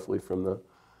goes roughly from the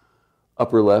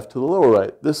upper left to the lower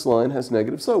right. This line has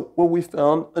negative slope. Well, we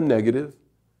found a negative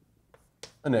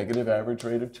average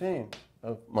rate of change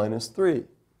of -3.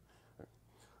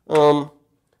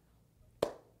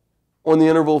 On the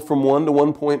interval from 1 to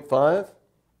 1.5,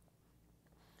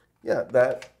 yeah,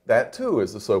 that too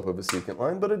is the slope of a secant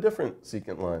line, but a different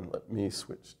secant line. Let me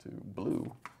switch to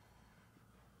blue.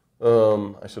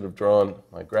 I should have drawn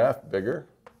my graph bigger.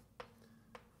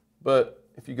 But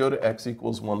if you go to x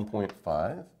equals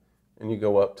 1.5 and you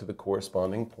go up to the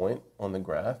corresponding point on the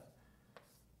graph,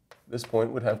 this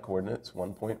point would have coordinates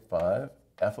 1.5,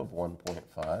 f of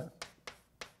 1.5.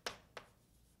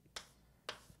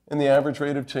 And the average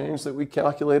rate of change that we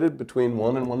calculated between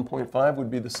 1 and 1.5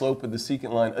 would be the slope of the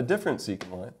secant line, a different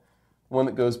secant line, one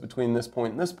that goes between this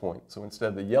point and this point. So instead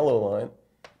of the yellow line,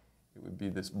 it would be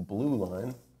this blue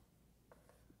line.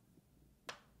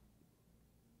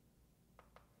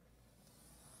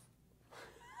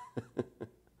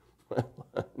 My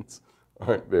lines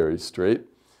aren't very straight.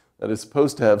 That is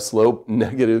supposed to have slope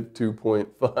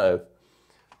 -2.5.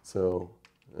 So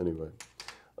anyway,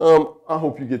 I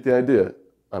hope you get the idea.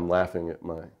 I'm laughing at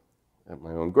my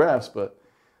own graphs, but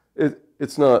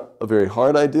it's not a very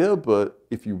hard idea. But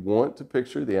if you want to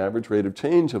picture the average rate of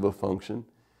change of a function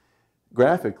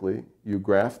graphically, you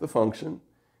graph the function,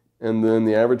 and then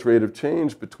the average rate of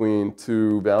change between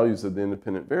two values of the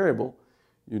independent variable,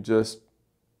 you just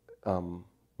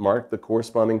mark the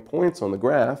corresponding points on the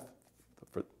graph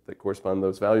that correspond to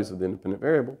those values of the independent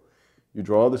variable. You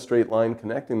draw the straight line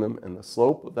connecting them, and the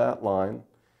slope of that line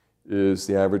is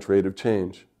the average rate of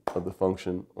change of the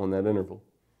function on that interval.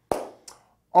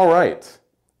 All right.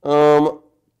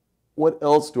 What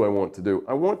else do I want to do?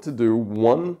 I want to do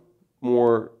one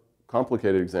more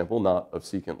complicated example, not of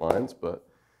secant lines, but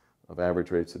of average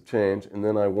rates of change. And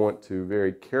then I want to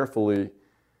very carefully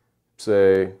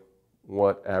say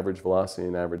what average velocity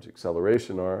and average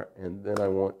acceleration are. And then I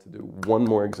want to do one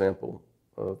more example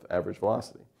of average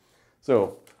velocity.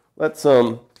 So let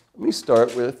me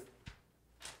start with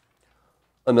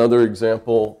another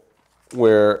example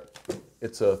where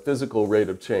it's a physical rate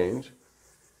of change,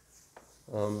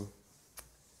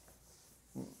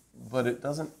 but it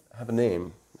doesn't have a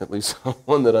name, at least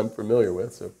one that I'm familiar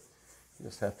with, so you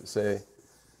just have to say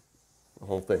the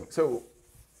whole thing. So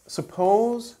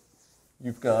suppose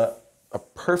you've got a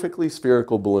perfectly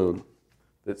spherical balloon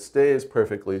that stays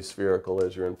perfectly spherical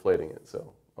as you're inflating it.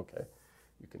 So, okay,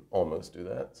 you can almost do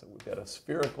that. So we've got a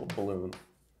spherical balloon.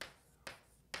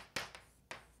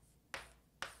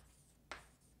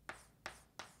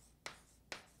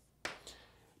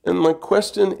 And my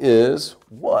question is,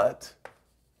 what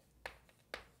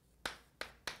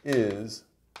is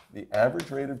the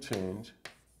average rate of change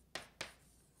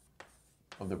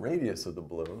of the radius of the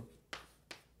balloon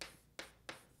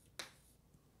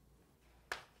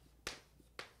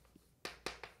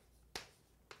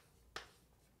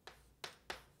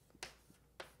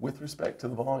with respect to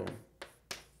the volume?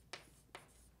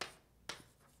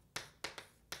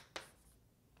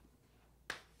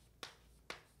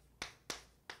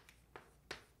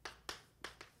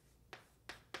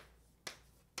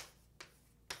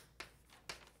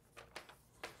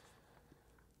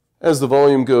 As the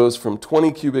volume goes from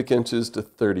 20 cubic inches to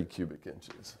 30 cubic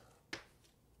inches.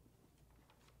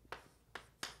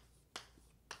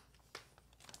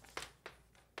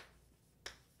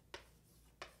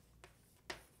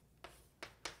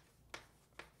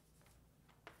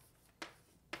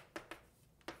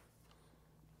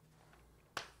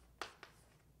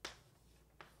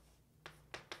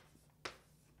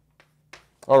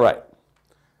 All right,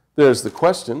 there's the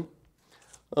question.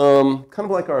 Kind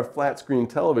of like our flat screen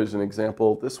television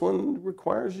example, this one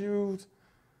requires you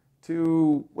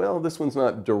to, well, this one's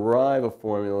not derive a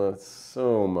formula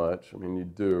so much. I mean, you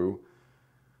do.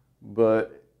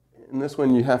 But in this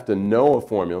one, you have to know a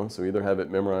formula, so either have it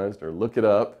memorized or look it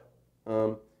up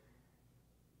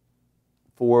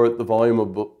for the volume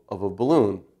of a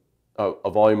balloon, a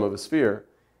volume of a sphere.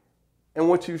 And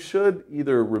what you should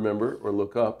either remember or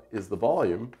look up is the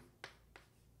volume.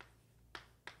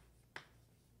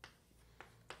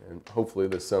 and hopefully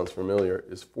this sounds familiar,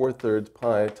 is 4/3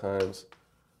 pi times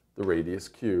the radius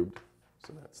cubed.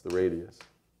 So that's the radius.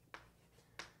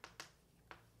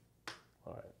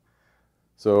 All right.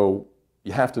 So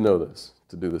you have to know this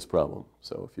to do this problem.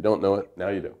 So if you don't know it, now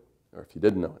you do. Or if you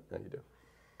didn't know it, now you do.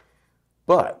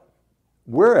 But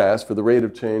we're asked for the rate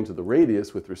of change of the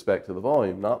radius with respect to the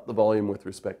volume, not the volume with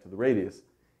respect to the radius.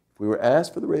 If we were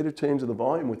asked for the rate of change of the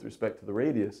volume with respect to the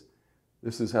radius,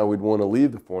 this is how we'd want to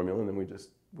leave the formula, and then we just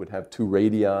would have two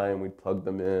radii, and we'd plug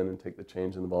them in and take the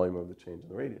change in the volume over the change in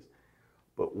the radius.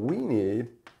 But we need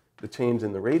the change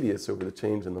in the radius over the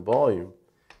change in the volume.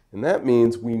 And that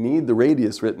means we need the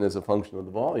radius written as a function of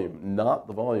the volume, not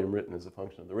the volume written as a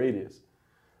function of the radius.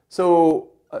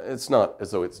 So it's not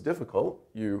as though it's difficult.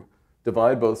 You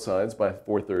divide both sides by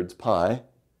 4/3 pi,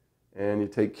 and you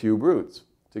take cube roots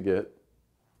to get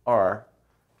r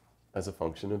as a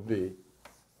function of v.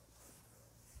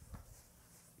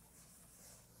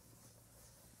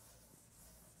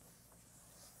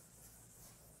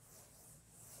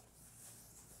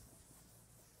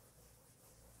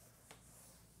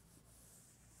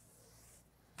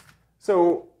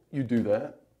 So you do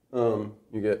that. You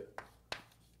get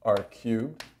r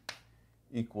cubed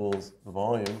equals the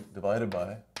volume divided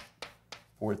by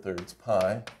 4/3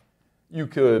 pi. You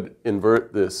could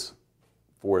invert this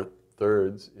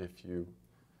 4/3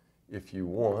 if you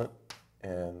want,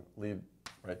 and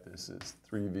write this as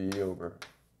 3v over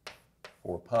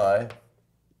 4 pi.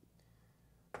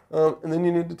 And then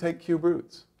you need to take cube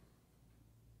roots.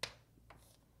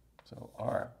 So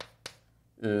r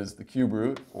is the cube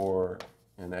root, or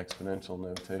in exponential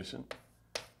notation,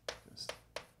 just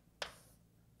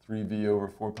 3v over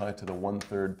 4 pi to the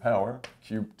 1/3 power.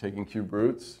 Taking cube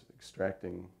roots,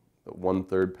 extracting the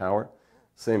 1/3 power.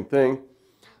 Same thing.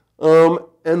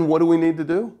 And what do we need to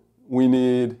do? We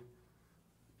need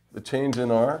the change in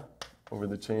r over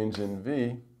the change in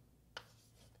v,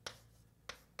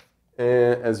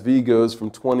 and as v goes from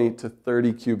 20 to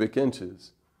 30 cubic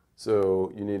inches.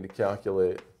 So you need to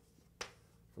calculate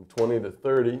from 20 to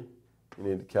 30, you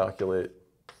need to calculate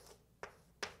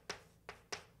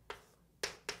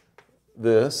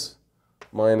this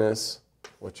minus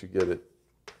what you get at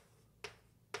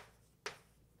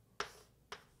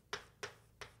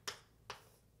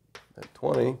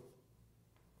 20,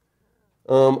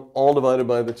 all divided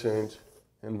by the change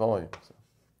in volume. So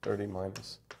 30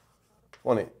 minus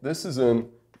 20. This is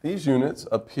in these units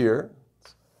up here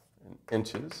in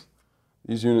inches.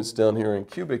 These units down here in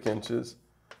cubic inches.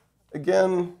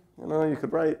 Again, you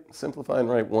could simplify and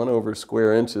write 1 over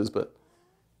square inches, but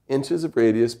inches of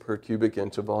radius per cubic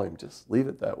inch of volume. Just leave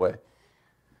it that way.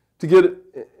 To get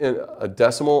a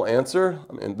decimal answer,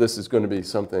 this is going to be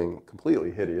something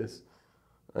completely hideous.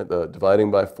 Right? The dividing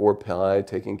by 4 pi,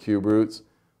 taking cube roots.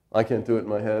 I can't do it in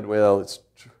my head. Well, it's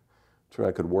true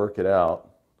I could work it out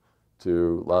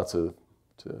to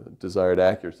desired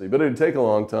accuracy, but it'd take a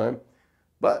long time.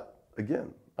 But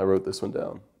again, I wrote this one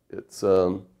down. It's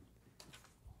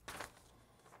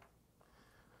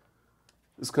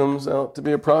this comes out to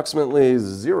be approximately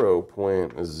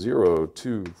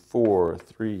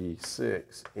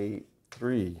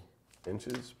 0.02438683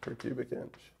 inches per cubic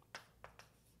inch.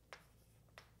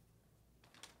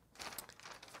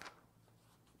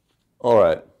 All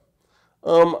right.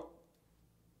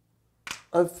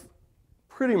 I've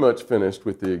pretty much finished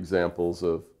with the examples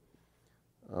of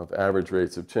average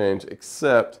rates of change,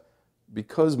 except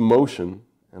because motion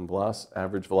and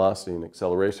average velocity and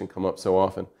acceleration come up so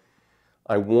often,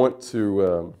 I want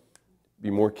to be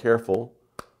more careful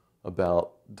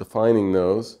about defining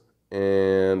those,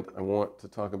 and I want to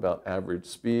talk about average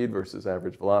speed versus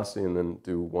average velocity, and then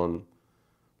do one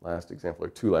last example or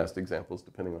two last examples,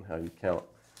 depending on how you count.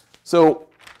 So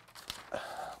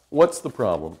what's the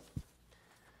problem?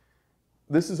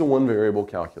 This is a one-variable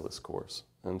calculus course,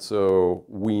 and so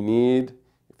we need,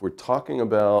 if we're talking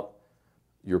about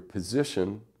your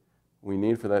position, we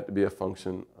need for that to be a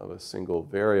function of a single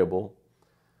variable.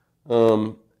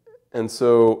 And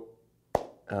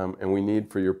we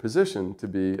need for your position to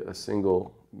be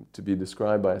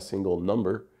described by a single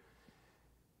number.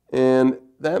 And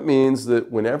that means that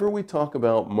whenever we talk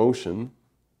about motion,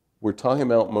 we're talking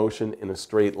about motion in a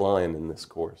straight line in this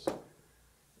course,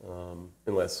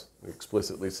 unless we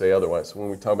explicitly say otherwise. So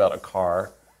when we talk about a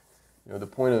car, the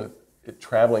point of it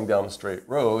traveling down a straight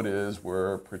road is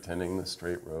we're pretending the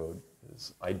straight road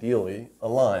is ideally a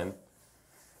line.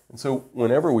 And so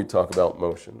whenever we talk about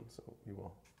motion, so we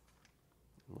will,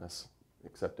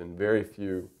 except in very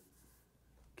few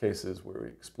cases where we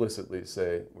explicitly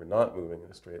say we're not moving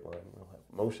in a straight line, we'll have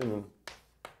motion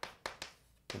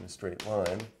in a straight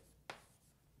line.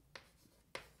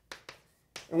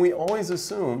 And we always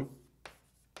assume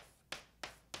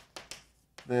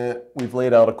that we've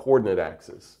laid out a coordinate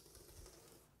axis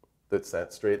that's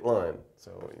that straight line.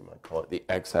 So you might call it the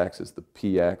x-axis, the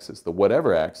p-axis, the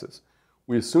whatever axis.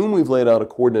 We assume we've laid out a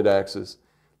coordinate axis,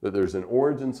 that there's an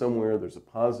origin somewhere, there's a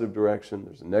positive direction,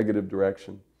 there's a negative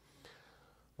direction.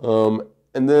 And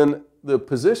then the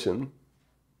position,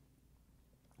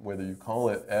 whether you call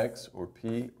it x or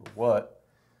p or what,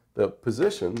 the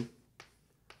position,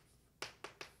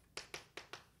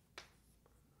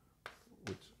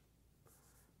 which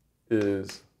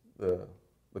is the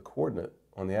coordinate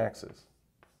on the axis.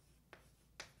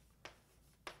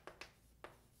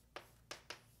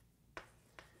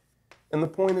 And the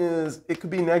point is, it could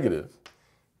be negative.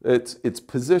 It's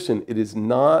position. It is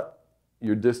not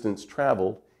your distance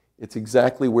traveled. It's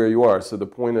exactly where you are. So the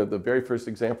point of the very first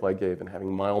example I gave in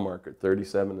having mile marker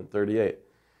 37 and 38,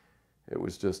 it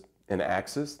was just an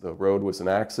axis. The road was an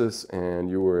axis, and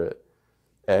you were at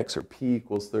x, or p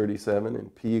equals 37,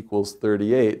 and p equals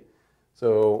 38.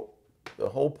 So the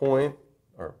whole point,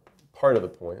 or part of the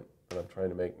point that I'm trying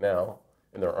to make now,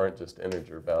 and there aren't just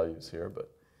integer values here, but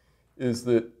is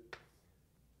that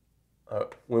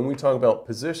when we talk about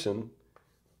position,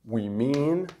 we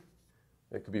mean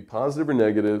it could be positive or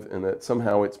negative, and that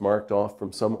somehow it's marked off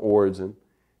from some origin,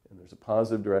 and there's a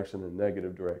positive direction and a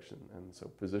negative direction. And so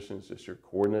position is just your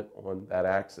coordinate on that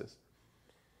axis.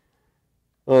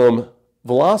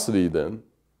 Velocity then,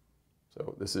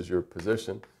 so this is your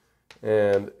position,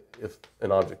 and if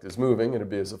an object is moving, it'd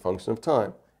be as a function of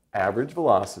time. Average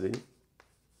velocity,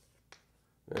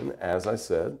 then, as I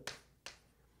said,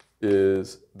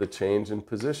 is the change in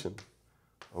position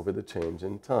over the change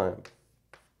in time.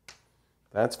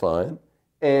 That's fine.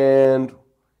 And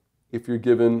if you're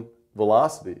given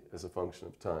velocity as a function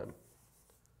of time,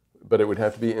 but it would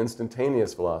have to be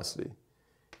instantaneous velocity.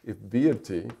 If v of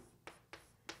t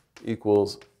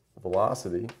equals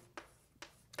velocity,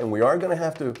 and we are going to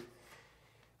have to,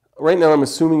 right now I'm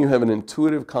assuming you have an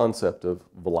intuitive concept of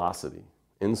velocity,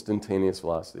 instantaneous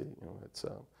velocity. You know,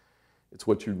 it's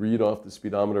what you read off the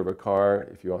speedometer of a car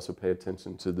if you also pay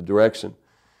attention to the direction.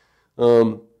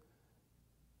 If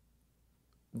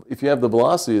you have the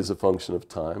velocity as a function of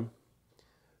time,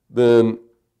 then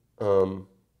the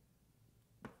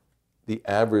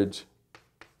average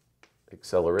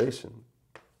acceleration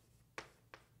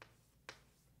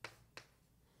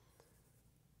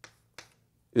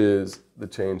is the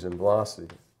change in velocity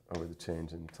over the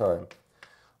change in time.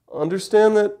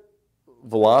 Understand that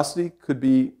velocity could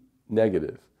be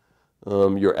negative.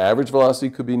 Your average velocity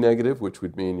could be negative, which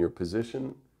would mean your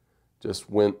position just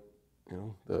went,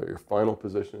 your final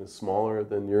position is smaller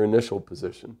than your initial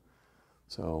position.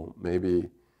 So maybe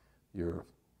your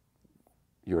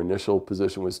initial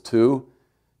position was 2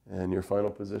 and your final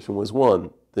position was 1.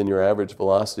 Then your average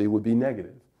velocity would be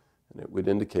negative, and it would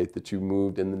indicate that you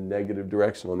moved in the negative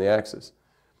direction on the axis.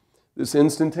 This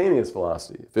instantaneous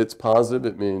velocity, if it's positive,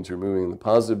 it means you're moving in the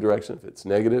positive direction. If it's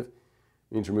negative,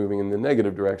 it means you're moving in the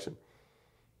negative direction.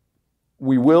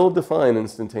 We will define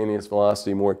instantaneous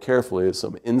velocity more carefully as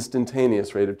some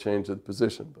instantaneous rate of change of the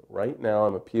position. But right now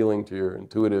I'm appealing to your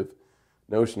intuitive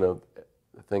notion of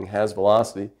the thing has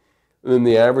velocity. And then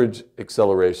the average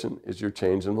acceleration is your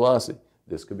change in velocity.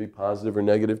 This could be positive or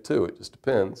negative too. It just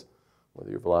depends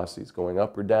whether your velocity is going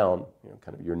up or down,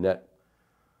 kind of your net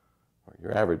or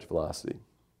your average velocity.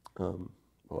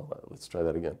 Let's try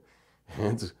that again.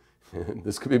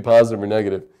 This could be positive or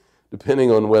negative,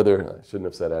 depending on whether, I shouldn't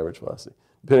have said average velocity,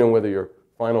 depending on whether your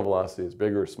final velocity is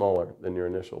bigger or smaller than your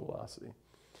initial velocity.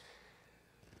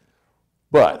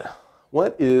 But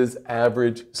what is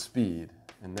average speed?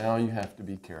 And now you have to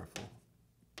be careful.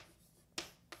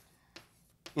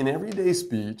 In everyday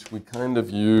speech, we kind of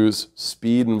use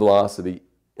speed and velocity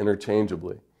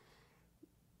interchangeably.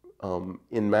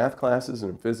 In math classes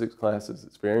and in physics classes,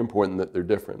 it's very important that they're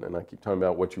different. And I keep talking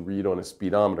about what you read on a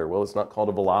speedometer. Well, it's not called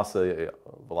a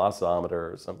velocimeter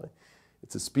or something.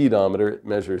 It's a speedometer. It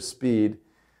measures speed.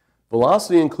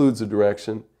 Velocity includes a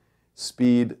direction.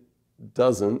 Speed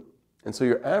doesn't. And so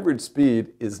your average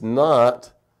speed is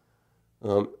not,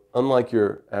 unlike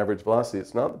your average velocity,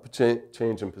 it's not the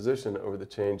change in position over the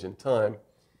change in time.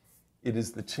 It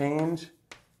is the change,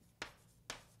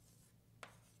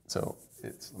 so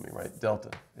let me write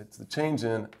delta. It's the change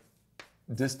in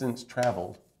distance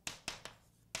traveled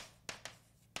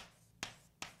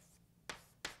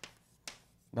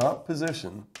not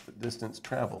position, but distance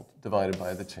traveled divided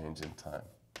by the change in time.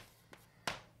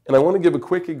 And I want to give a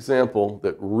quick example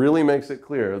that really makes it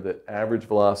clear that average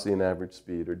velocity and average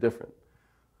speed are different.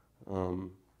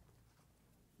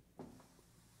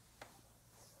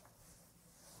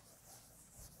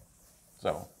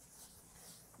 So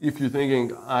if you're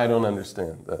thinking, I don't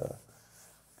understand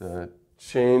the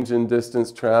change in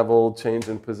distance traveled, change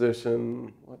in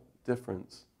position, what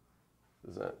difference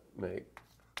does that make?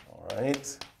 All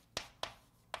right,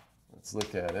 let's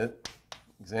look at it.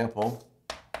 Example,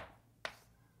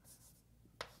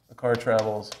 a car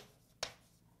travels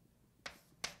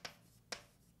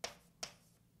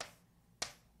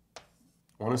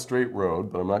on a straight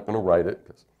road, but I'm not going to write it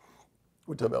because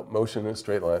we're talking about motion in a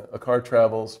straight line. A car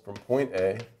travels from point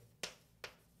A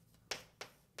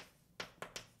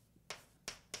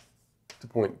to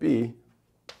point B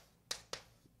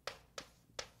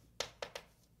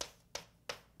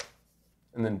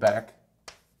and then back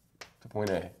to point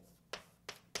A.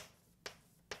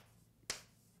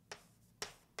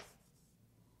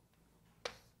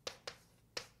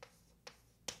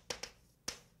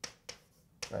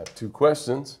 I have two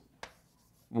questions.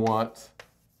 What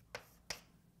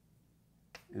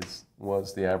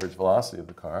was the average velocity of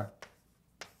the car?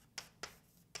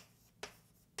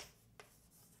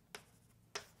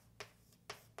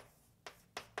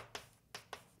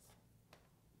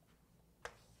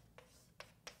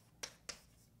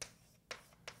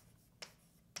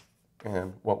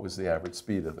 And what was the average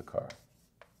speed of the car?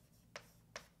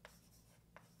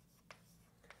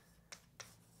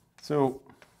 So,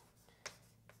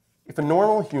 if a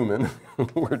normal human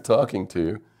were talking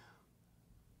to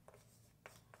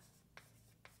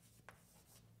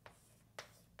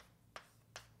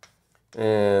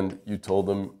and you told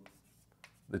them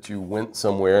that you went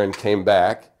somewhere and came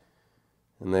back,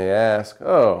 and they ask,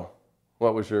 oh,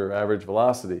 what was your average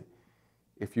velocity?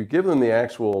 If you give them the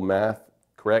actual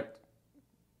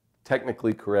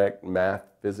technically correct math,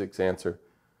 physics answer,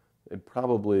 they'd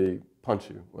probably punch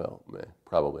you. Well,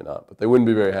 probably not, but they wouldn't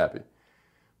be very happy.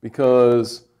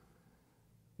 Because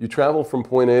you travel from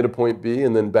point A to point B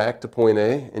and then back to point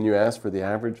A, and you ask for the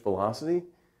average velocity.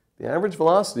 The average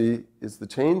velocity is the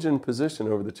change in position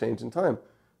over the change in time,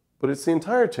 but it's the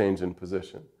entire change in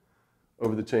position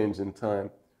over the change in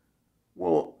time.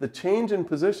 Well, the change in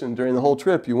position during the whole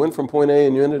trip, you went from point A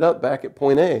and you ended up back at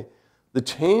point A. The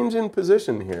change in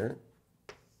position here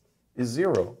is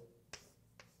 0.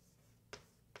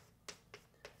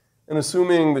 And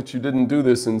assuming that you didn't do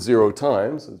this in 0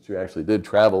 time, so that you actually did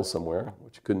travel somewhere,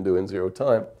 which you couldn't do in 0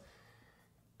 time,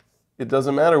 it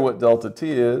doesn't matter what delta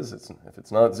t is. If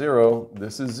it's not 0,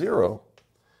 this is 0.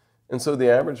 And so the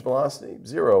average velocity,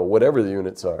 0, whatever the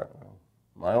units are,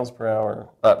 miles per hour.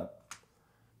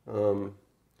 And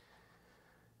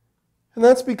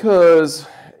that's because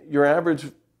your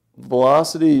average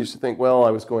velocity, you should think, well, I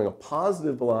was going a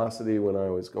positive velocity when I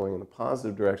was going in a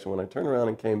positive direction. When I turned around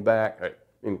and came back,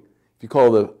 if you call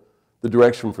the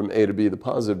direction from A to B the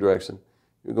positive direction,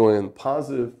 you're going in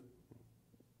positive,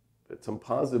 at some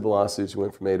positive velocities you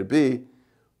went from A to B,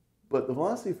 but the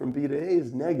velocity from B to A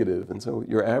is negative, and so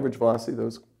your average velocity,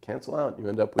 those cancel out, and you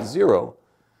end up with 0.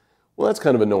 Well, that's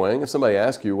kind of annoying. If somebody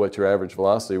asked you what your average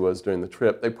velocity was during the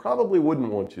trip, they probably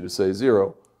wouldn't want you to say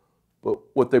 0, but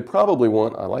what they probably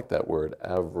want, I like that word,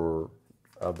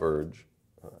 average.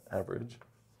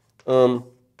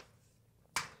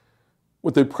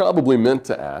 What they probably meant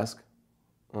to ask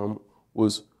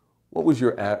was, what was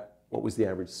the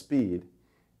average speed?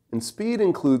 And speed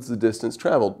includes the distance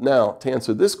traveled. Now, to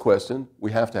answer this question,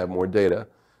 we have to have more data.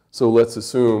 So let's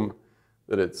assume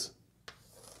that it's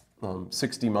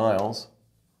 60 miles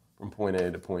from point A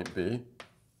to point B.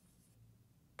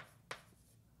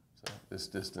 So this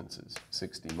distance is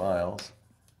 60 miles.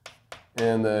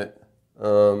 And that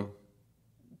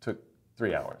took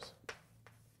 3 hours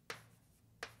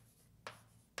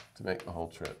to make the whole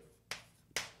trip.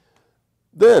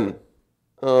 Then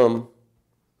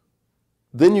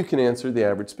you can answer the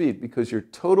average speed, because your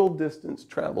total distance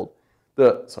traveled,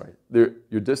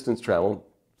 your distance traveled,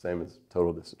 same as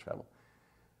total distance traveled.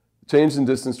 Change in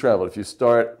distance traveled. If you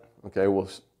start,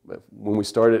 when we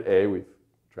start at A, we've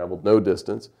traveled no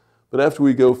distance. But after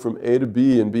we go from A to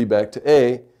B and B back to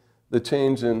A, the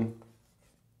change in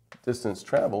distance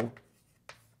traveled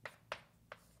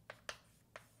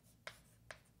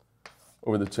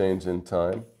over the change in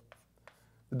time.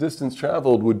 The distance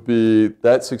traveled would be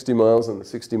that 60 miles and the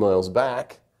 60 miles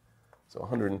back, so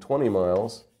 120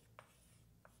 miles,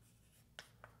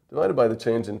 divided by the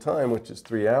change in time, which is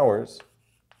 3 hours,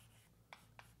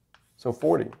 so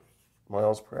 40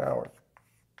 miles per hour.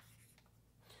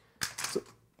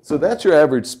 So that's your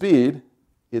average speed.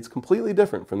 It's completely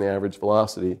different from the average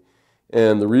velocity.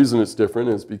 And the reason it's different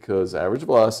is because average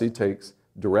velocity takes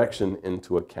direction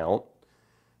into account.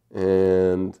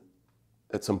 And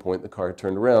at some point the car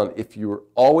turned around. If you were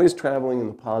always traveling in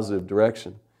the positive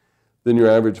direction, then your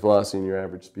average velocity and your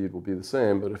average speed will be the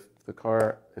same. But if the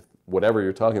car, if whatever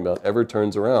you're talking about ever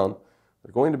turns around,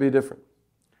 they're going to be different.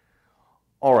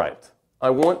 All right, I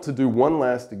want to do one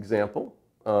last example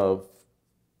of,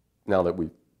 now that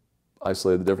we've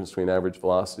isolated the difference between average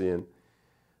velocity and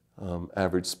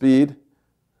average speed,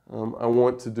 I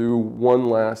want to do one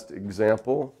last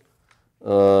example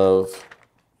of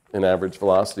an average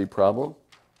velocity problem.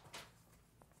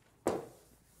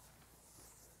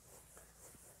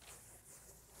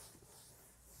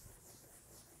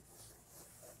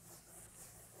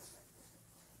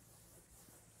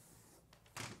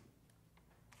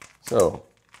 So,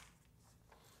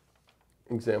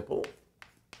 example.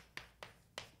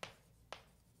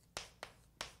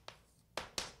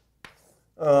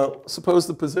 Suppose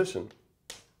the position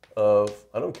of,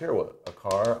 I don't care what, a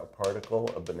car, a particle,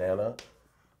 a banana,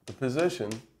 the position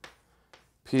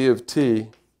P of t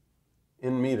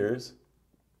in meters,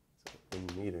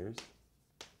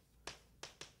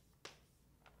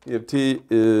 P of t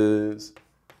is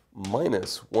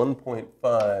minus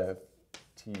 1.5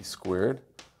 t squared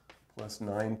plus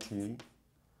 9t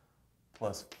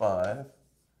plus 5,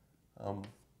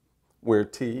 where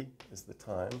t is the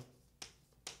time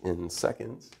in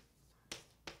seconds.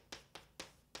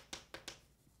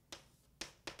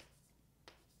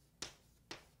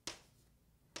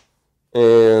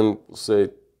 And we'll say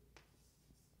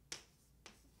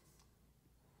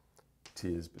t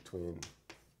is between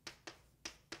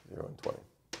 0 and 20.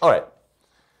 All right.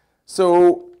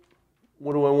 So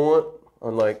what do I want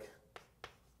on, like,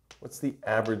 what's the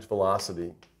average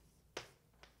velocity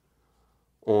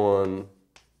on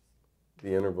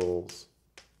the intervals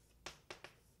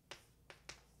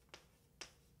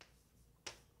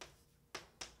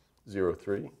 0,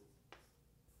 3,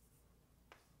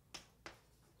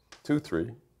 2,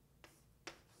 3,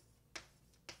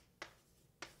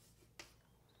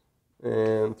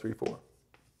 and 3, 4.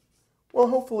 Well,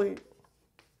 hopefully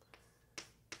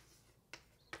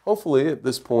at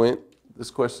this point,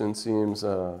 this question seems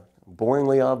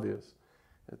boringly obvious.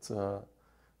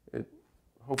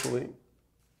 Hopefully,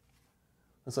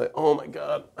 it's like, oh my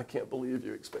God, I can't believe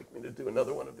you expect me to do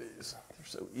another one of these. They're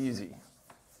so easy.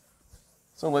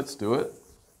 So let's do it.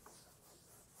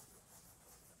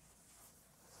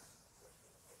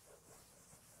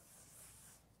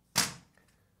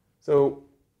 So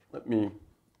let me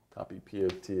copy P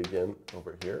of t again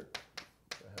over here.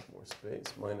 I have more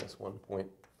space. Minus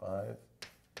 1.5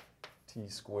 t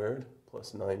squared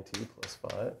plus 9t plus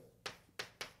 5.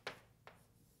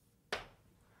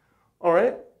 All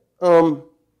right.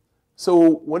 So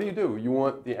what do? You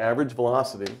want the average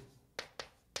velocity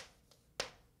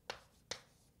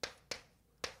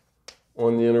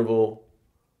on the interval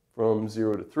from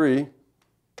 0 to 3.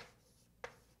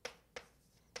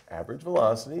 Average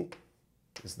velocity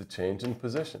is the change in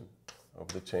position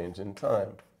over the change in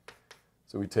time.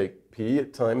 So we take p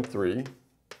at time 3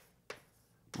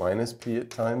 minus p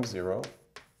at time 0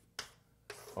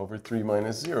 over 3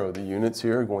 minus 0. The units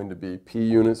here are going to be p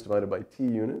units divided by t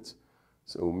units,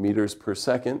 so meters per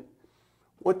second.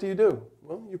 What do?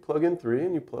 Well, you plug in 3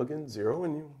 and you plug in 0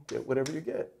 and you get whatever you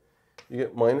get. You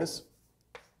get minus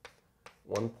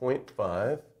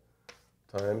 1.5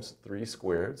 times 3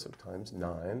 squared, so times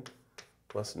 9,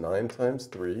 plus 9 times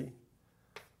 3,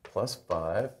 plus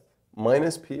 5,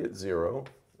 minus p at 0,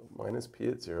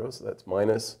 so that's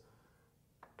minus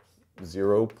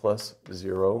 0 plus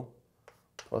 0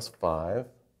 plus 5,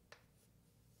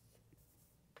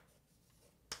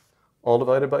 all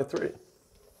divided by 3.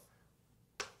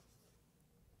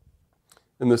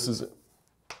 And this is it.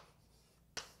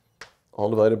 All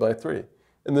divided by 3.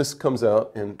 And this comes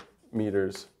out in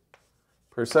meters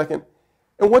per second.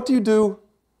 And what do you do?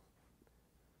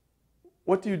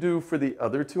 What do you do for the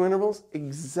other two intervals?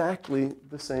 Exactly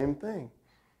the same thing.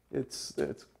 It's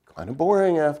kind of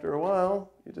boring after a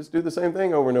while. You just do the same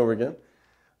thing over and over again.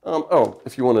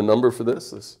 If you want a number for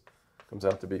this, this comes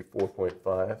out to be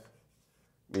 4.5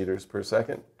 meters per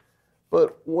second.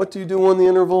 But what do you do on the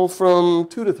interval from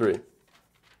 2 to 3?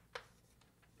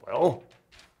 Well,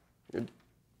 you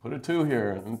put a 2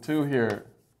 here and 2 here.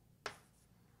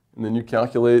 And then you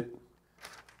calculate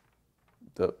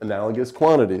the analogous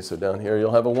quantity. So down here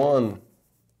you'll have a 1.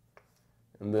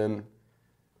 And then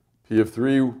P of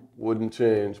 3 wouldn't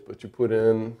change, but you put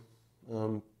in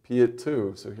P at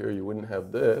 2. So here you wouldn't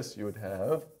have this. You would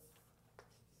have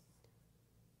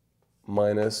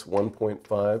minus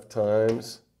 1.5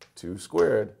 times 2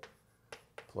 squared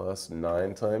plus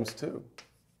 9 times 2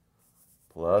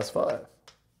 plus 5.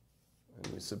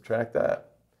 And you subtract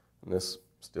that. And this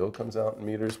still comes out in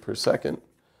meters per second.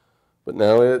 But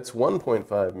now it's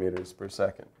 1.5 meters per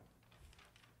second.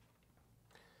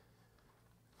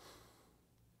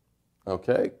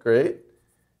 Okay, great.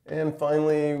 And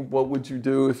finally, what would you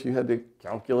do if you had to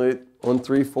calculate on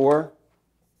 3,4?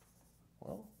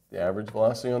 Well, the average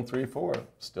velocity on 3,4.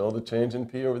 Still the change in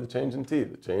p over the change in t,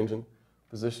 the change in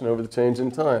position over the change in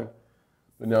time.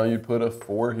 But now you put a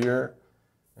 4 here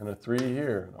and a 3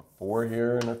 here, and a 4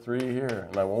 here and a 3 here.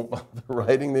 And I won't bother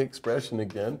writing the expression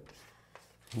again.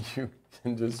 You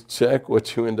can just check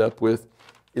what you end up with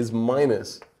is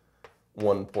minus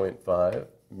 1.5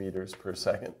 meters per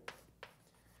second.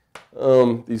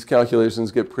 These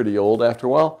calculations get pretty old after a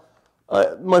while.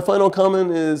 My final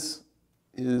comment is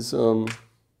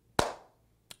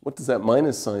what does that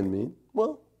minus sign mean?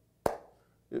 Well,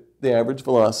 the average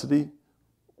velocity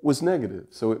was negative.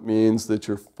 So it means that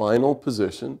your final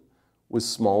position was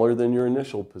smaller than your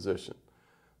initial position.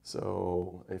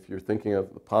 So if you're thinking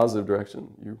of the positive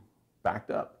direction, you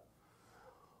backed up.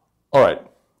 All right.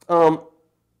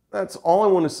 That's all I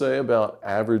want to say about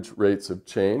average rates of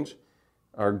change.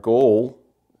 Our goal,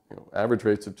 average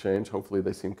rates of change, hopefully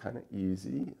they seem kind of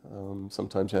easy.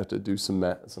 Sometimes you have to do some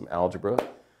algebra.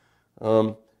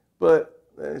 But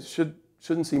it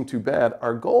shouldn't seem too bad.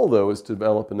 Our goal, though, is to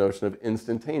develop a notion of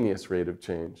instantaneous rate of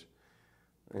change.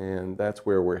 And that's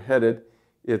where we're headed.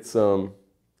 It's, I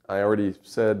already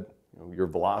said, your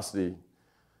velocity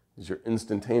is your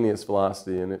instantaneous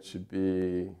velocity, and it should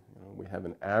be, we have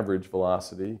an average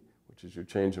velocity, which is your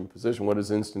change in position. What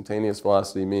does instantaneous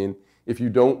velocity mean if you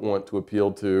don't want to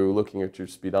appeal to looking at your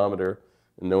speedometer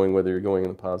and knowing whether you're going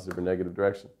in a positive or negative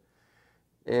direction?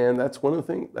 And that's one of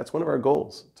our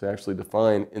goals, to actually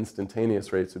define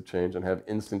instantaneous rates of change and have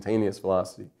instantaneous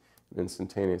velocity and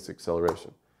instantaneous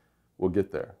acceleration. We'll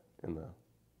get there in the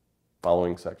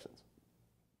following sections.